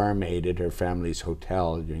barmaid at her family's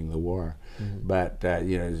hotel during the war, but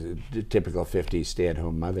typical 50s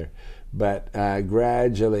stay-at-home mother. But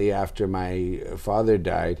gradually, after my father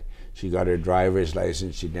died, she got her driver's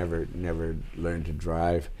license. She'd never learned to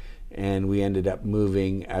drive, and we ended up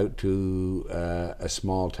moving out to a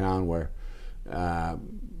small town where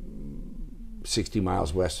 60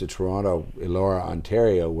 miles west of Toronto, Elora,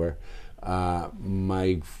 Ontario, where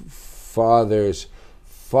my father's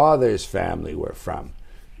family were from,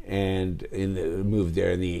 and moved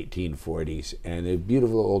there in the 1840s, and they're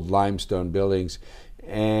beautiful old limestone buildings.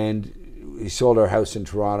 And we sold our house in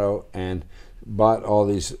Toronto and bought all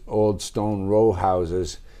these old stone row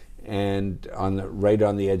houses, and right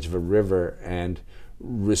on the edge of a river, and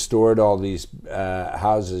restored all these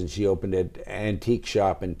houses. And she opened an antique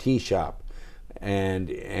shop and tea shop, and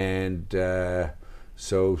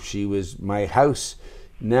so she was my house.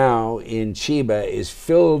 Now in Chiba is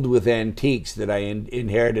filled with antiques that I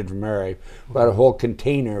inherited from her. I brought a whole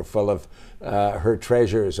container full of her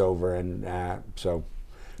treasures over, and so.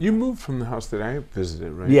 You moved from the house that I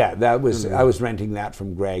visited, right? Yeah, that was I was renting that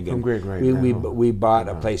from Greg. From Greg, right? We bought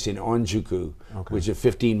a place in Onjuku, which is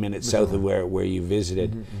 15 minutes south of where you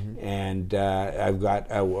visited, and I've got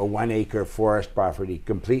a 1 acre forest property,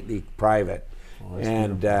 completely private,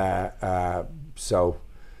 and so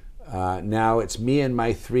now it's me and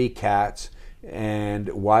my 3 cats and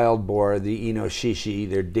wild boar, the inoshishi.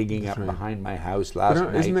 They're digging up behind my house last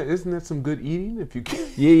night. Isn't that some good eating if you can?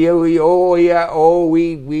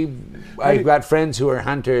 I've got friends who are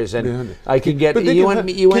hunters, and I can get. You want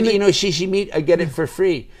inoshishi meat? I get it for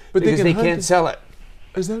free, but because they can't sell it.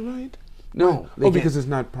 Is that right? No. Because it's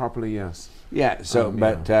not properly. Yes. Yeah. So,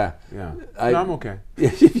 I'm okay.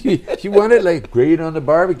 If you want it, like, great on the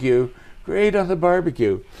barbecue. Great on the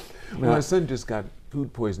barbecue. My son just got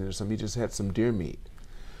food poisoning or something. He just had some deer meat.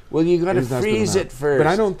 Well, you got to freeze it first. But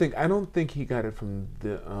I don't think he got it from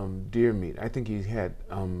the deer meat. I think he had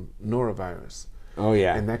norovirus. Oh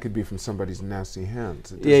yeah, and that could be from somebody's nasty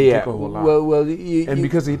hands. It take a whole lot. Well,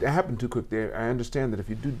 because he happened to cook there, I understand that if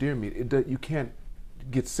you do deer meat, you can't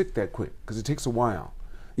get sick that quick because it takes a while.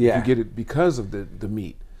 Yeah, you get it because of the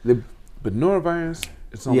meat. But norovirus,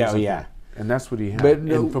 it's almost and that's what he had.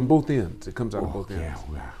 And from both ends, it comes out of both ends.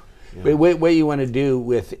 Yeah. But what you want to do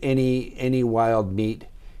with any wild meat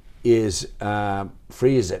is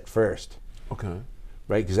freeze it first. Okay.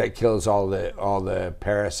 Right, because that kills all the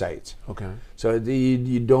parasites. Okay. So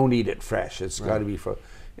you don't eat it fresh. It's got to be frozen.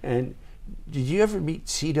 And did you ever meet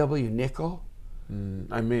C.W. Nickel?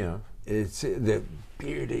 I may have. It's the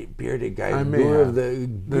bearded guy. I may have.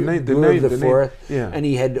 The fourth. Yeah. And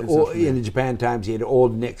he had in the Japan Times. He had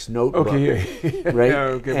Old Nick's notebook. Okay. Right. Yeah,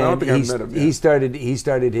 okay. But I don't think I've met him. Yeah. He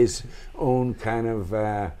started his own kind of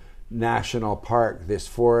national park, this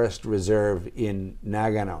forest reserve in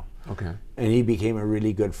Nagano. Okay. And he became a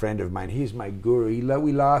really good friend of mine. He's my guru.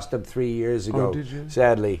 We lost him 3 years ago. Oh, did you?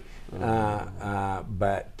 Sadly.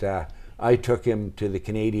 But I took him to the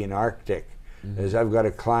Canadian Arctic. As I've got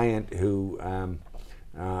a client who,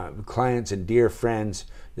 clients and dear friends,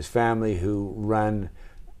 his family who run,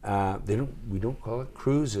 we don't call it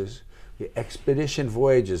cruises, expedition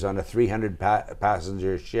voyages on a 300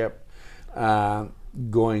 passenger ship,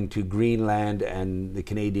 going to Greenland and the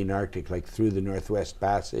Canadian Arctic, like through the Northwest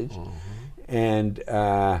Passage. And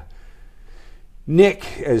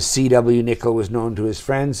Nick, as C.W. Nickel was known to his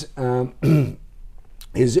friends,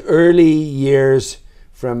 his early years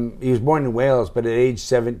he was born in Wales, but at age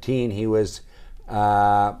 17 he was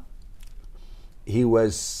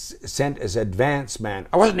sent as advance man.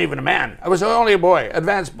 I wasn't even a man. I was only a boy,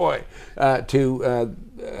 advanced boy, to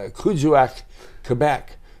Kuujjuaq,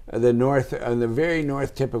 Quebec, on the very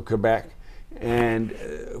north tip of Quebec, and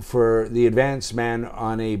for the advanced man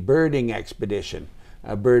on a birding expedition,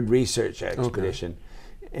 a bird research expedition.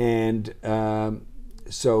 Okay. And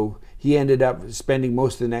so he ended up spending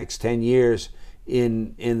most of the next 10 years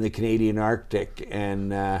in the Canadian Arctic,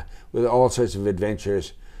 and with all sorts of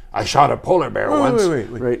adventures. I shot a polar bear once. Wait.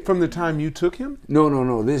 Right. From the time you took him?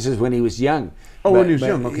 No. This is when he was young. When he was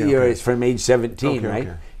young. Okay. It's from age 17, right?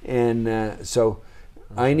 Okay. And so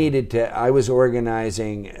I was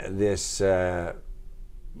organizing this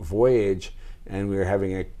voyage, and we were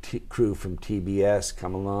having a crew from TBS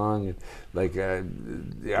come along,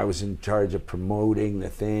 and I was in charge of promoting the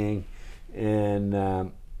thing,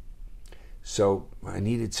 and so I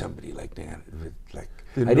needed somebody like that.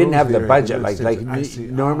 I didn't have the budget.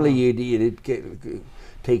 Normally you'd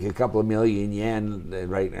take a couple of million yen,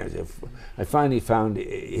 right? I finally found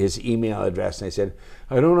his email address, and I said,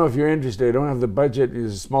 I don't know if you're interested. I don't have the budget.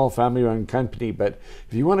 It's a small family-run company, but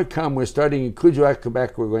if you want to come, we're starting in Kuujjuaq,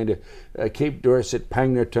 Quebec. We're going to Cape Dorset,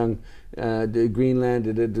 Pangnirtung,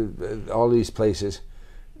 Greenland, all these places.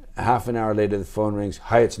 Half an hour later, the phone rings.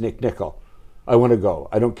 Hi, it's Nick Nickel. I want to go.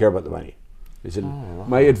 I don't care about the money. He said,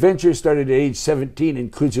 my adventure started at age 17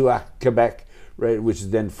 in Kuujjuaq, Quebec, right, which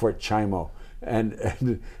is then Fort Chimo.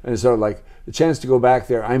 And so, like, the chance to go back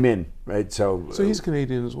there, I'm in, right? So he's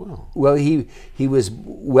Canadian as well. Well, he was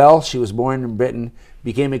Welsh. He was born in Britain,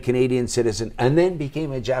 became a Canadian citizen, and then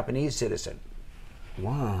became a Japanese citizen.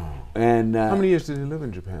 Wow. And how many years did he live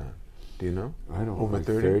in Japan? Do you know? I don't know. Over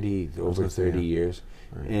 30? Over 30 years.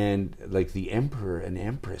 Right. And like the emperor and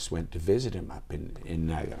empress went to visit him up in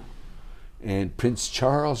Nagano. And Prince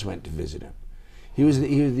Charles went to visit him. He was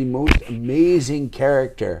the most amazing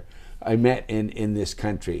character I met in this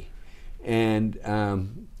country, and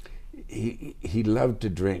he loved to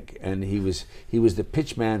drink, and he was the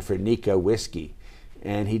pitchman for Nika whiskey,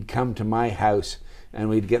 and he'd come to my house, and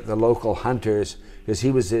we'd get the local hunters, because he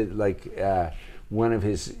was one of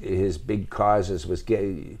his big causes was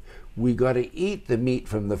we got to eat the meat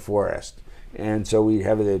from the forest, and so we'd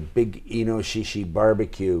have a big inoshishi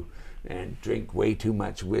barbecue and drink way too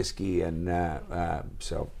much whiskey, and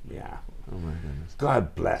so yeah. Oh my goodness!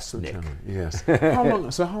 God bless Nick. Yes. How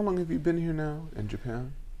long have you been here now in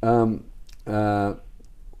Japan?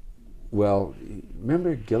 Well,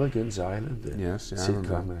 remember Gilligan's Island? Yes,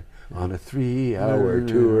 sitcom. on a 3-hour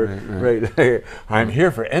tour. Right. I'm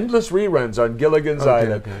here for endless reruns on Gilligan's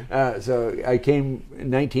Island. So I came in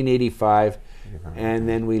 1985, and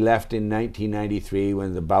then we left in 1993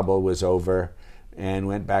 when the bubble was over, and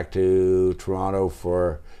went back to Toronto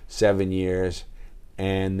for 7 years,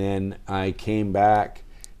 and then I came back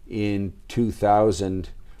in 2000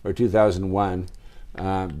 or 2001,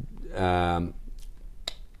 and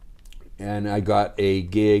I got a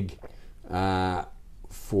gig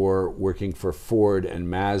for working for Ford and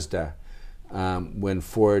Mazda when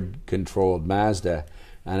Ford controlled Mazda,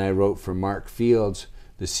 and I wrote for Mark Fields,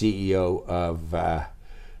 the CEO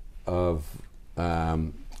of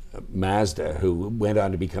Mazda, who went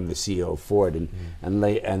on to become the CEO of Ford, and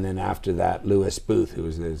then after that, Louis Booth, who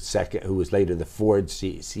was who was later the Ford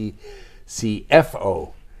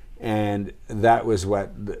CFO, and that was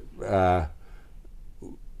what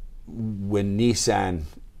when Nissan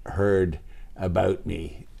heard about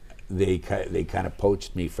me, they kind of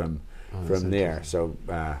poached me from there. So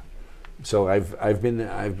so I've been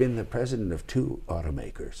the president of 2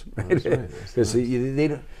 automakers, right? Because they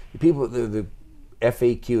don't, people, the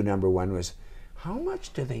FAQ number 1 was, how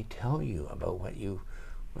much do they tell you about what you?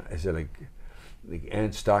 I said, like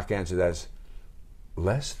the stock answer that's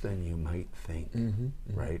less than you might think,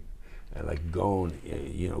 right? Like Ghosn,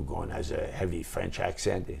 Ghosn has a heavy French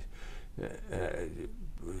accent.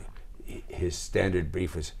 His standard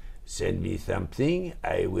brief was, send me something,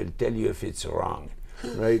 I will tell you if it's wrong,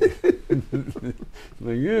 right?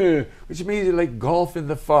 Like, yeah, which means you like golf in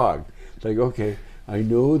the fog. It's like, okay, I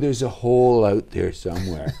know there's a hole out there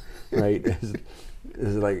somewhere, right?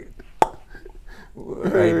 It's like,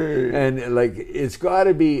 right? And like, it's got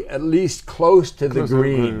to be at least close to the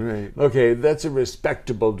green. Right. Okay, that's a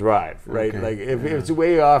respectable drive, right? Okay. Like if it's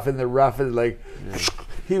way off in the rough, it's like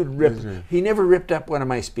he would rip. He never ripped up one of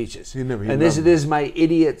my speeches. This is my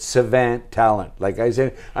idiot savant talent. Like I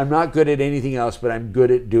said, I'm not good at anything else, but I'm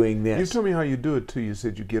good at doing this. You told me how you do it too. You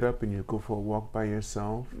said you get up and you go for a walk by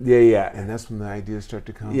yourself. Yeah. And that's when the ideas start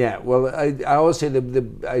to come. Yeah. Well, I always say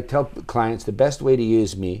I tell clients the best way to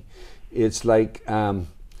use me. It's like, don't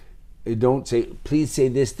say, please say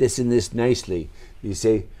this, this, and this nicely. You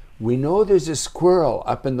say, we know there's a squirrel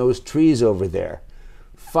up in those trees over there.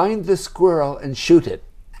 Find the squirrel and shoot it,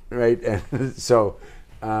 right? And so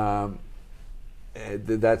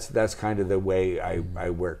that's kind of the way I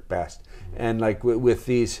work best. And like with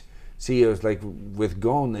these CEOs, like with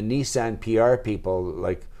Ghosn, the Nissan PR people,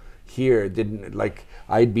 like here, didn't, like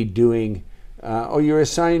I'd be doing, your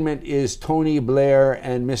assignment is Tony Blair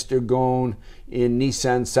and Mr. Ghosn in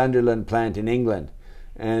Nissan Sunderland plant in England.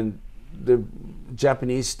 And the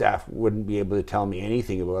Japanese staff wouldn't be able to tell me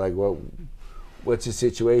anything about, like, well, what's the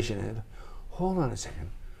situation? And, hold on a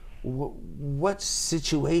second. What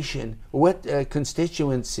situation, what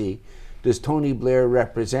constituency does Tony Blair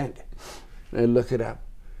represent? And I look it up.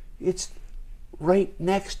 It's right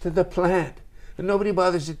next to the plant. And nobody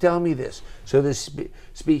bothers to tell me this. So this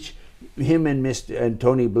speech, him and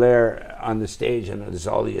Tony Blair on the stage, and there's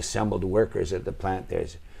all the assembled workers at the plant there.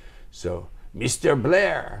 So, Mr.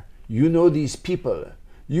 Blair, you know these people.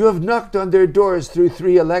 You have knocked on their doors through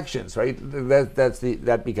 3 elections, right?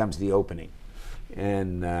 That becomes the opening.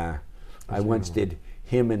 And I once did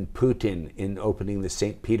him and Putin in opening the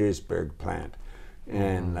St. Petersburg plant.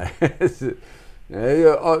 And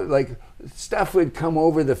like stuff would come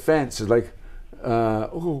over the fence. It's like,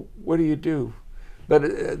 oh, what do you do? But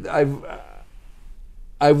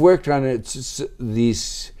I've worked on it.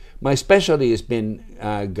 My specialty has been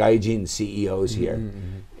Gaijin CEOs here,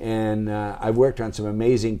 and I've worked on some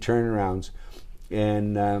amazing turnarounds.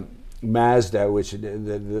 And Mazda, which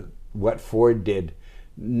what Ford did,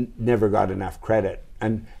 never got enough credit.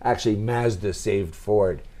 And actually, Mazda saved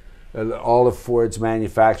Ford. All of Ford's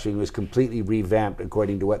manufacturing was completely revamped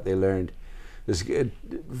according to what they learned.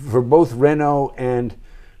 For both Renault and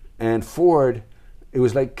Ford, it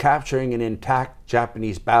was like capturing an intact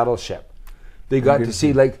Japanese battleship. They got to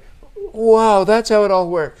see, like, wow, that's how it all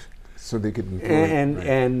works. So they could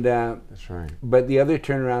employ that's right. But the other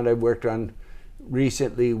turnaround I worked on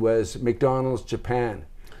recently was McDonald's Japan.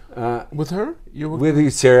 With her?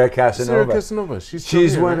 With Sarah Casanova. Sarah Casanova.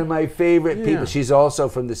 She's one of my favorite people. She's also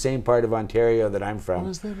from the same part of Ontario that I'm from. Oh,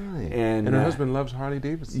 is that right? And her husband loves Harley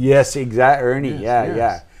Davidson. Yes, exactly. Ernie. Yes,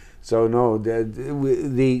 yeah. So no,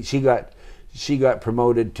 she got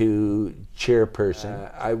promoted to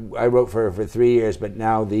chairperson. I wrote for her for 3 years, but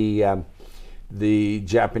now the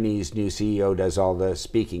Japanese new CEO does all the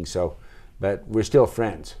speaking. So, but we're still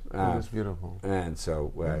friends. That's beautiful. And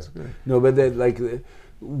so that's good. No, but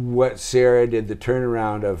what Sarah did, the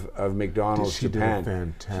turnaround of McDonald's Japan. She did a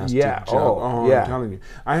fantastic job. Oh, yeah. I'm telling you.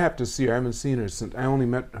 I have to see her. I haven't seen her since, I only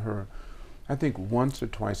met her, I think once or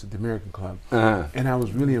twice at the American Club. And I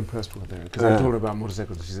was really impressed with her because I told her about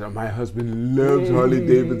motorcycles. And she said, my husband loves Harley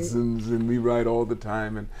Davidsons and we ride all the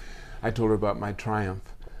time. And I told her about my Triumph,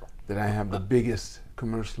 that I have the biggest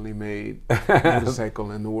commercially made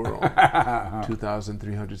motorcycle in the world.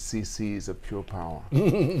 2,300 cc's of pure power.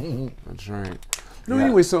 That's right. No,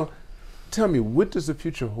 anyway, so tell me, what does the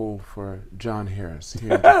future hold for John Harris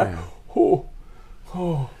here in Japan?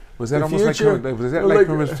 Was that The almost future, was that like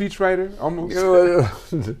from a speechwriter? Almost.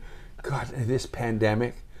 God, this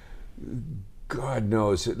pandemic, God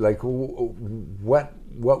knows, like what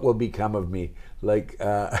will become of me? Like,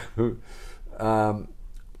 I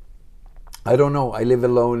don't know. I live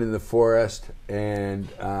alone in the forest, and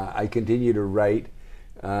I continue to write,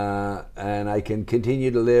 and I can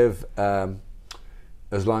continue to live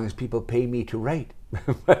as long as people pay me to write.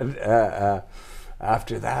 But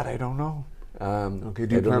after that, I don't know. Okay.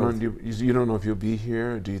 Do you plan on you don't know if you'll be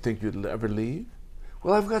here? Do you think you'll ever leave?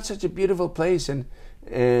 Well, I've got such a beautiful place, and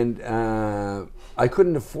I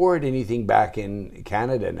couldn't afford anything back in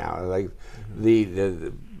Canada now. Like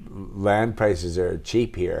the land prices are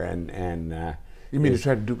cheap here, and you mean to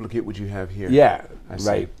try to duplicate what you have here? Yeah,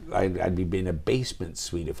 right. I'd be in a basement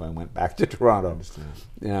suite if I went back to Toronto.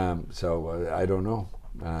 So I don't know.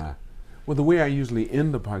 Well, the way I usually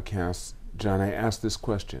end the podcast, John, I ask this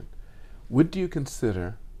question: what do you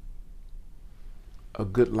consider a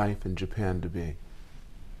good life in Japan to be?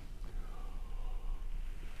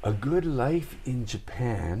 A good life in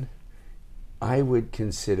Japan, I would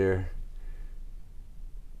consider.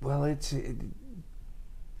 Well,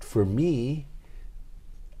 for me,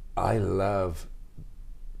 I love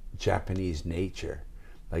Japanese nature.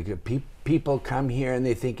 Like people come here and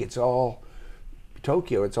they think it's all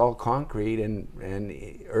Tokyo, it's all concrete and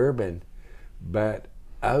urban, but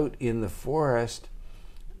out in the forest,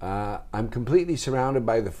 I'm completely surrounded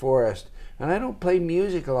by the forest, and I don't play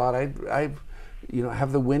music a lot. I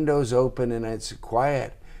have the windows open and it's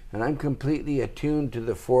quiet, and I'm completely attuned to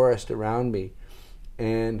the forest around me.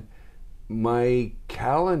 And my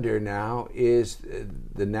calendar now is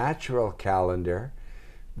the natural calendar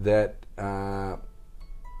that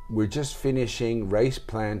we're just finishing rice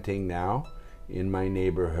planting now in my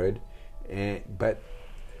neighborhood. But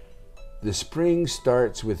the spring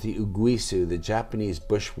starts with the uguisu, the Japanese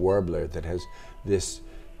bush warbler that has this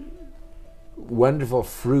wonderful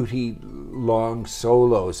fruity long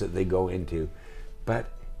solos that they go into. But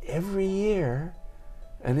every year,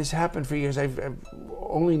 and this happened for years, I've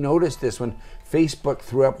only noticed this when Facebook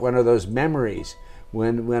threw up one of those memories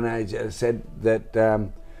when I said that,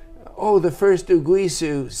 the first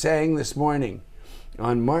uguisu sang this morning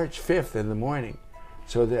on March 5th in the morning.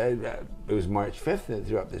 So it was March 5th that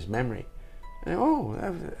threw up this memory.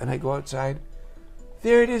 And I go outside.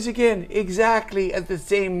 There it is again, exactly at the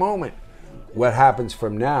same moment. What happens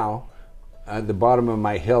from now, at the bottom of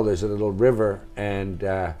my hill, there's a little river, and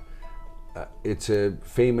it's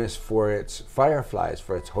famous for its fireflies,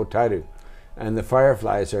 for its Hotaru. And the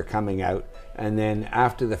fireflies are coming out. And then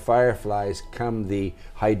after the fireflies come the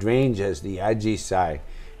hydrangeas, the ajisai.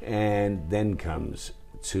 And then comes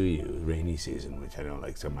tsuyu, rainy season, which I don't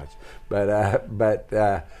like so much.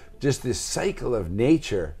 But just this cycle of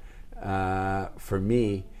nature for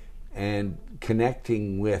me, and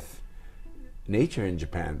connecting with nature in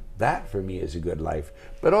Japan, that for me is a good life.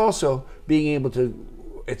 But also being able to,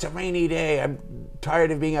 it's a rainy day, I'm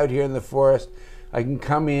tired of being out here in the forest, I can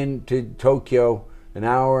come in to Tokyo an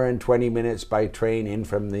hour and 20 minutes by train in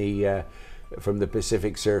from the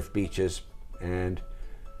Pacific surf beaches, and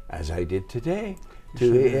as I did today,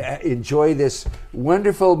 to enjoy this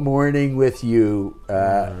wonderful morning with you,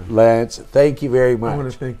 Lance. Thank you very much. I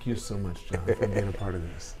want to thank you so much, John, for being a part of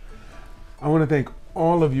this. I want to thank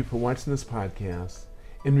all of you for watching this podcast.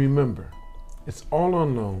 And remember, it's all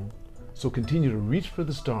on loan, so continue to reach for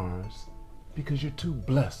the stars, because you're too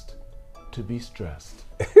blessed to be stressed.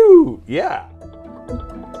 Yeah.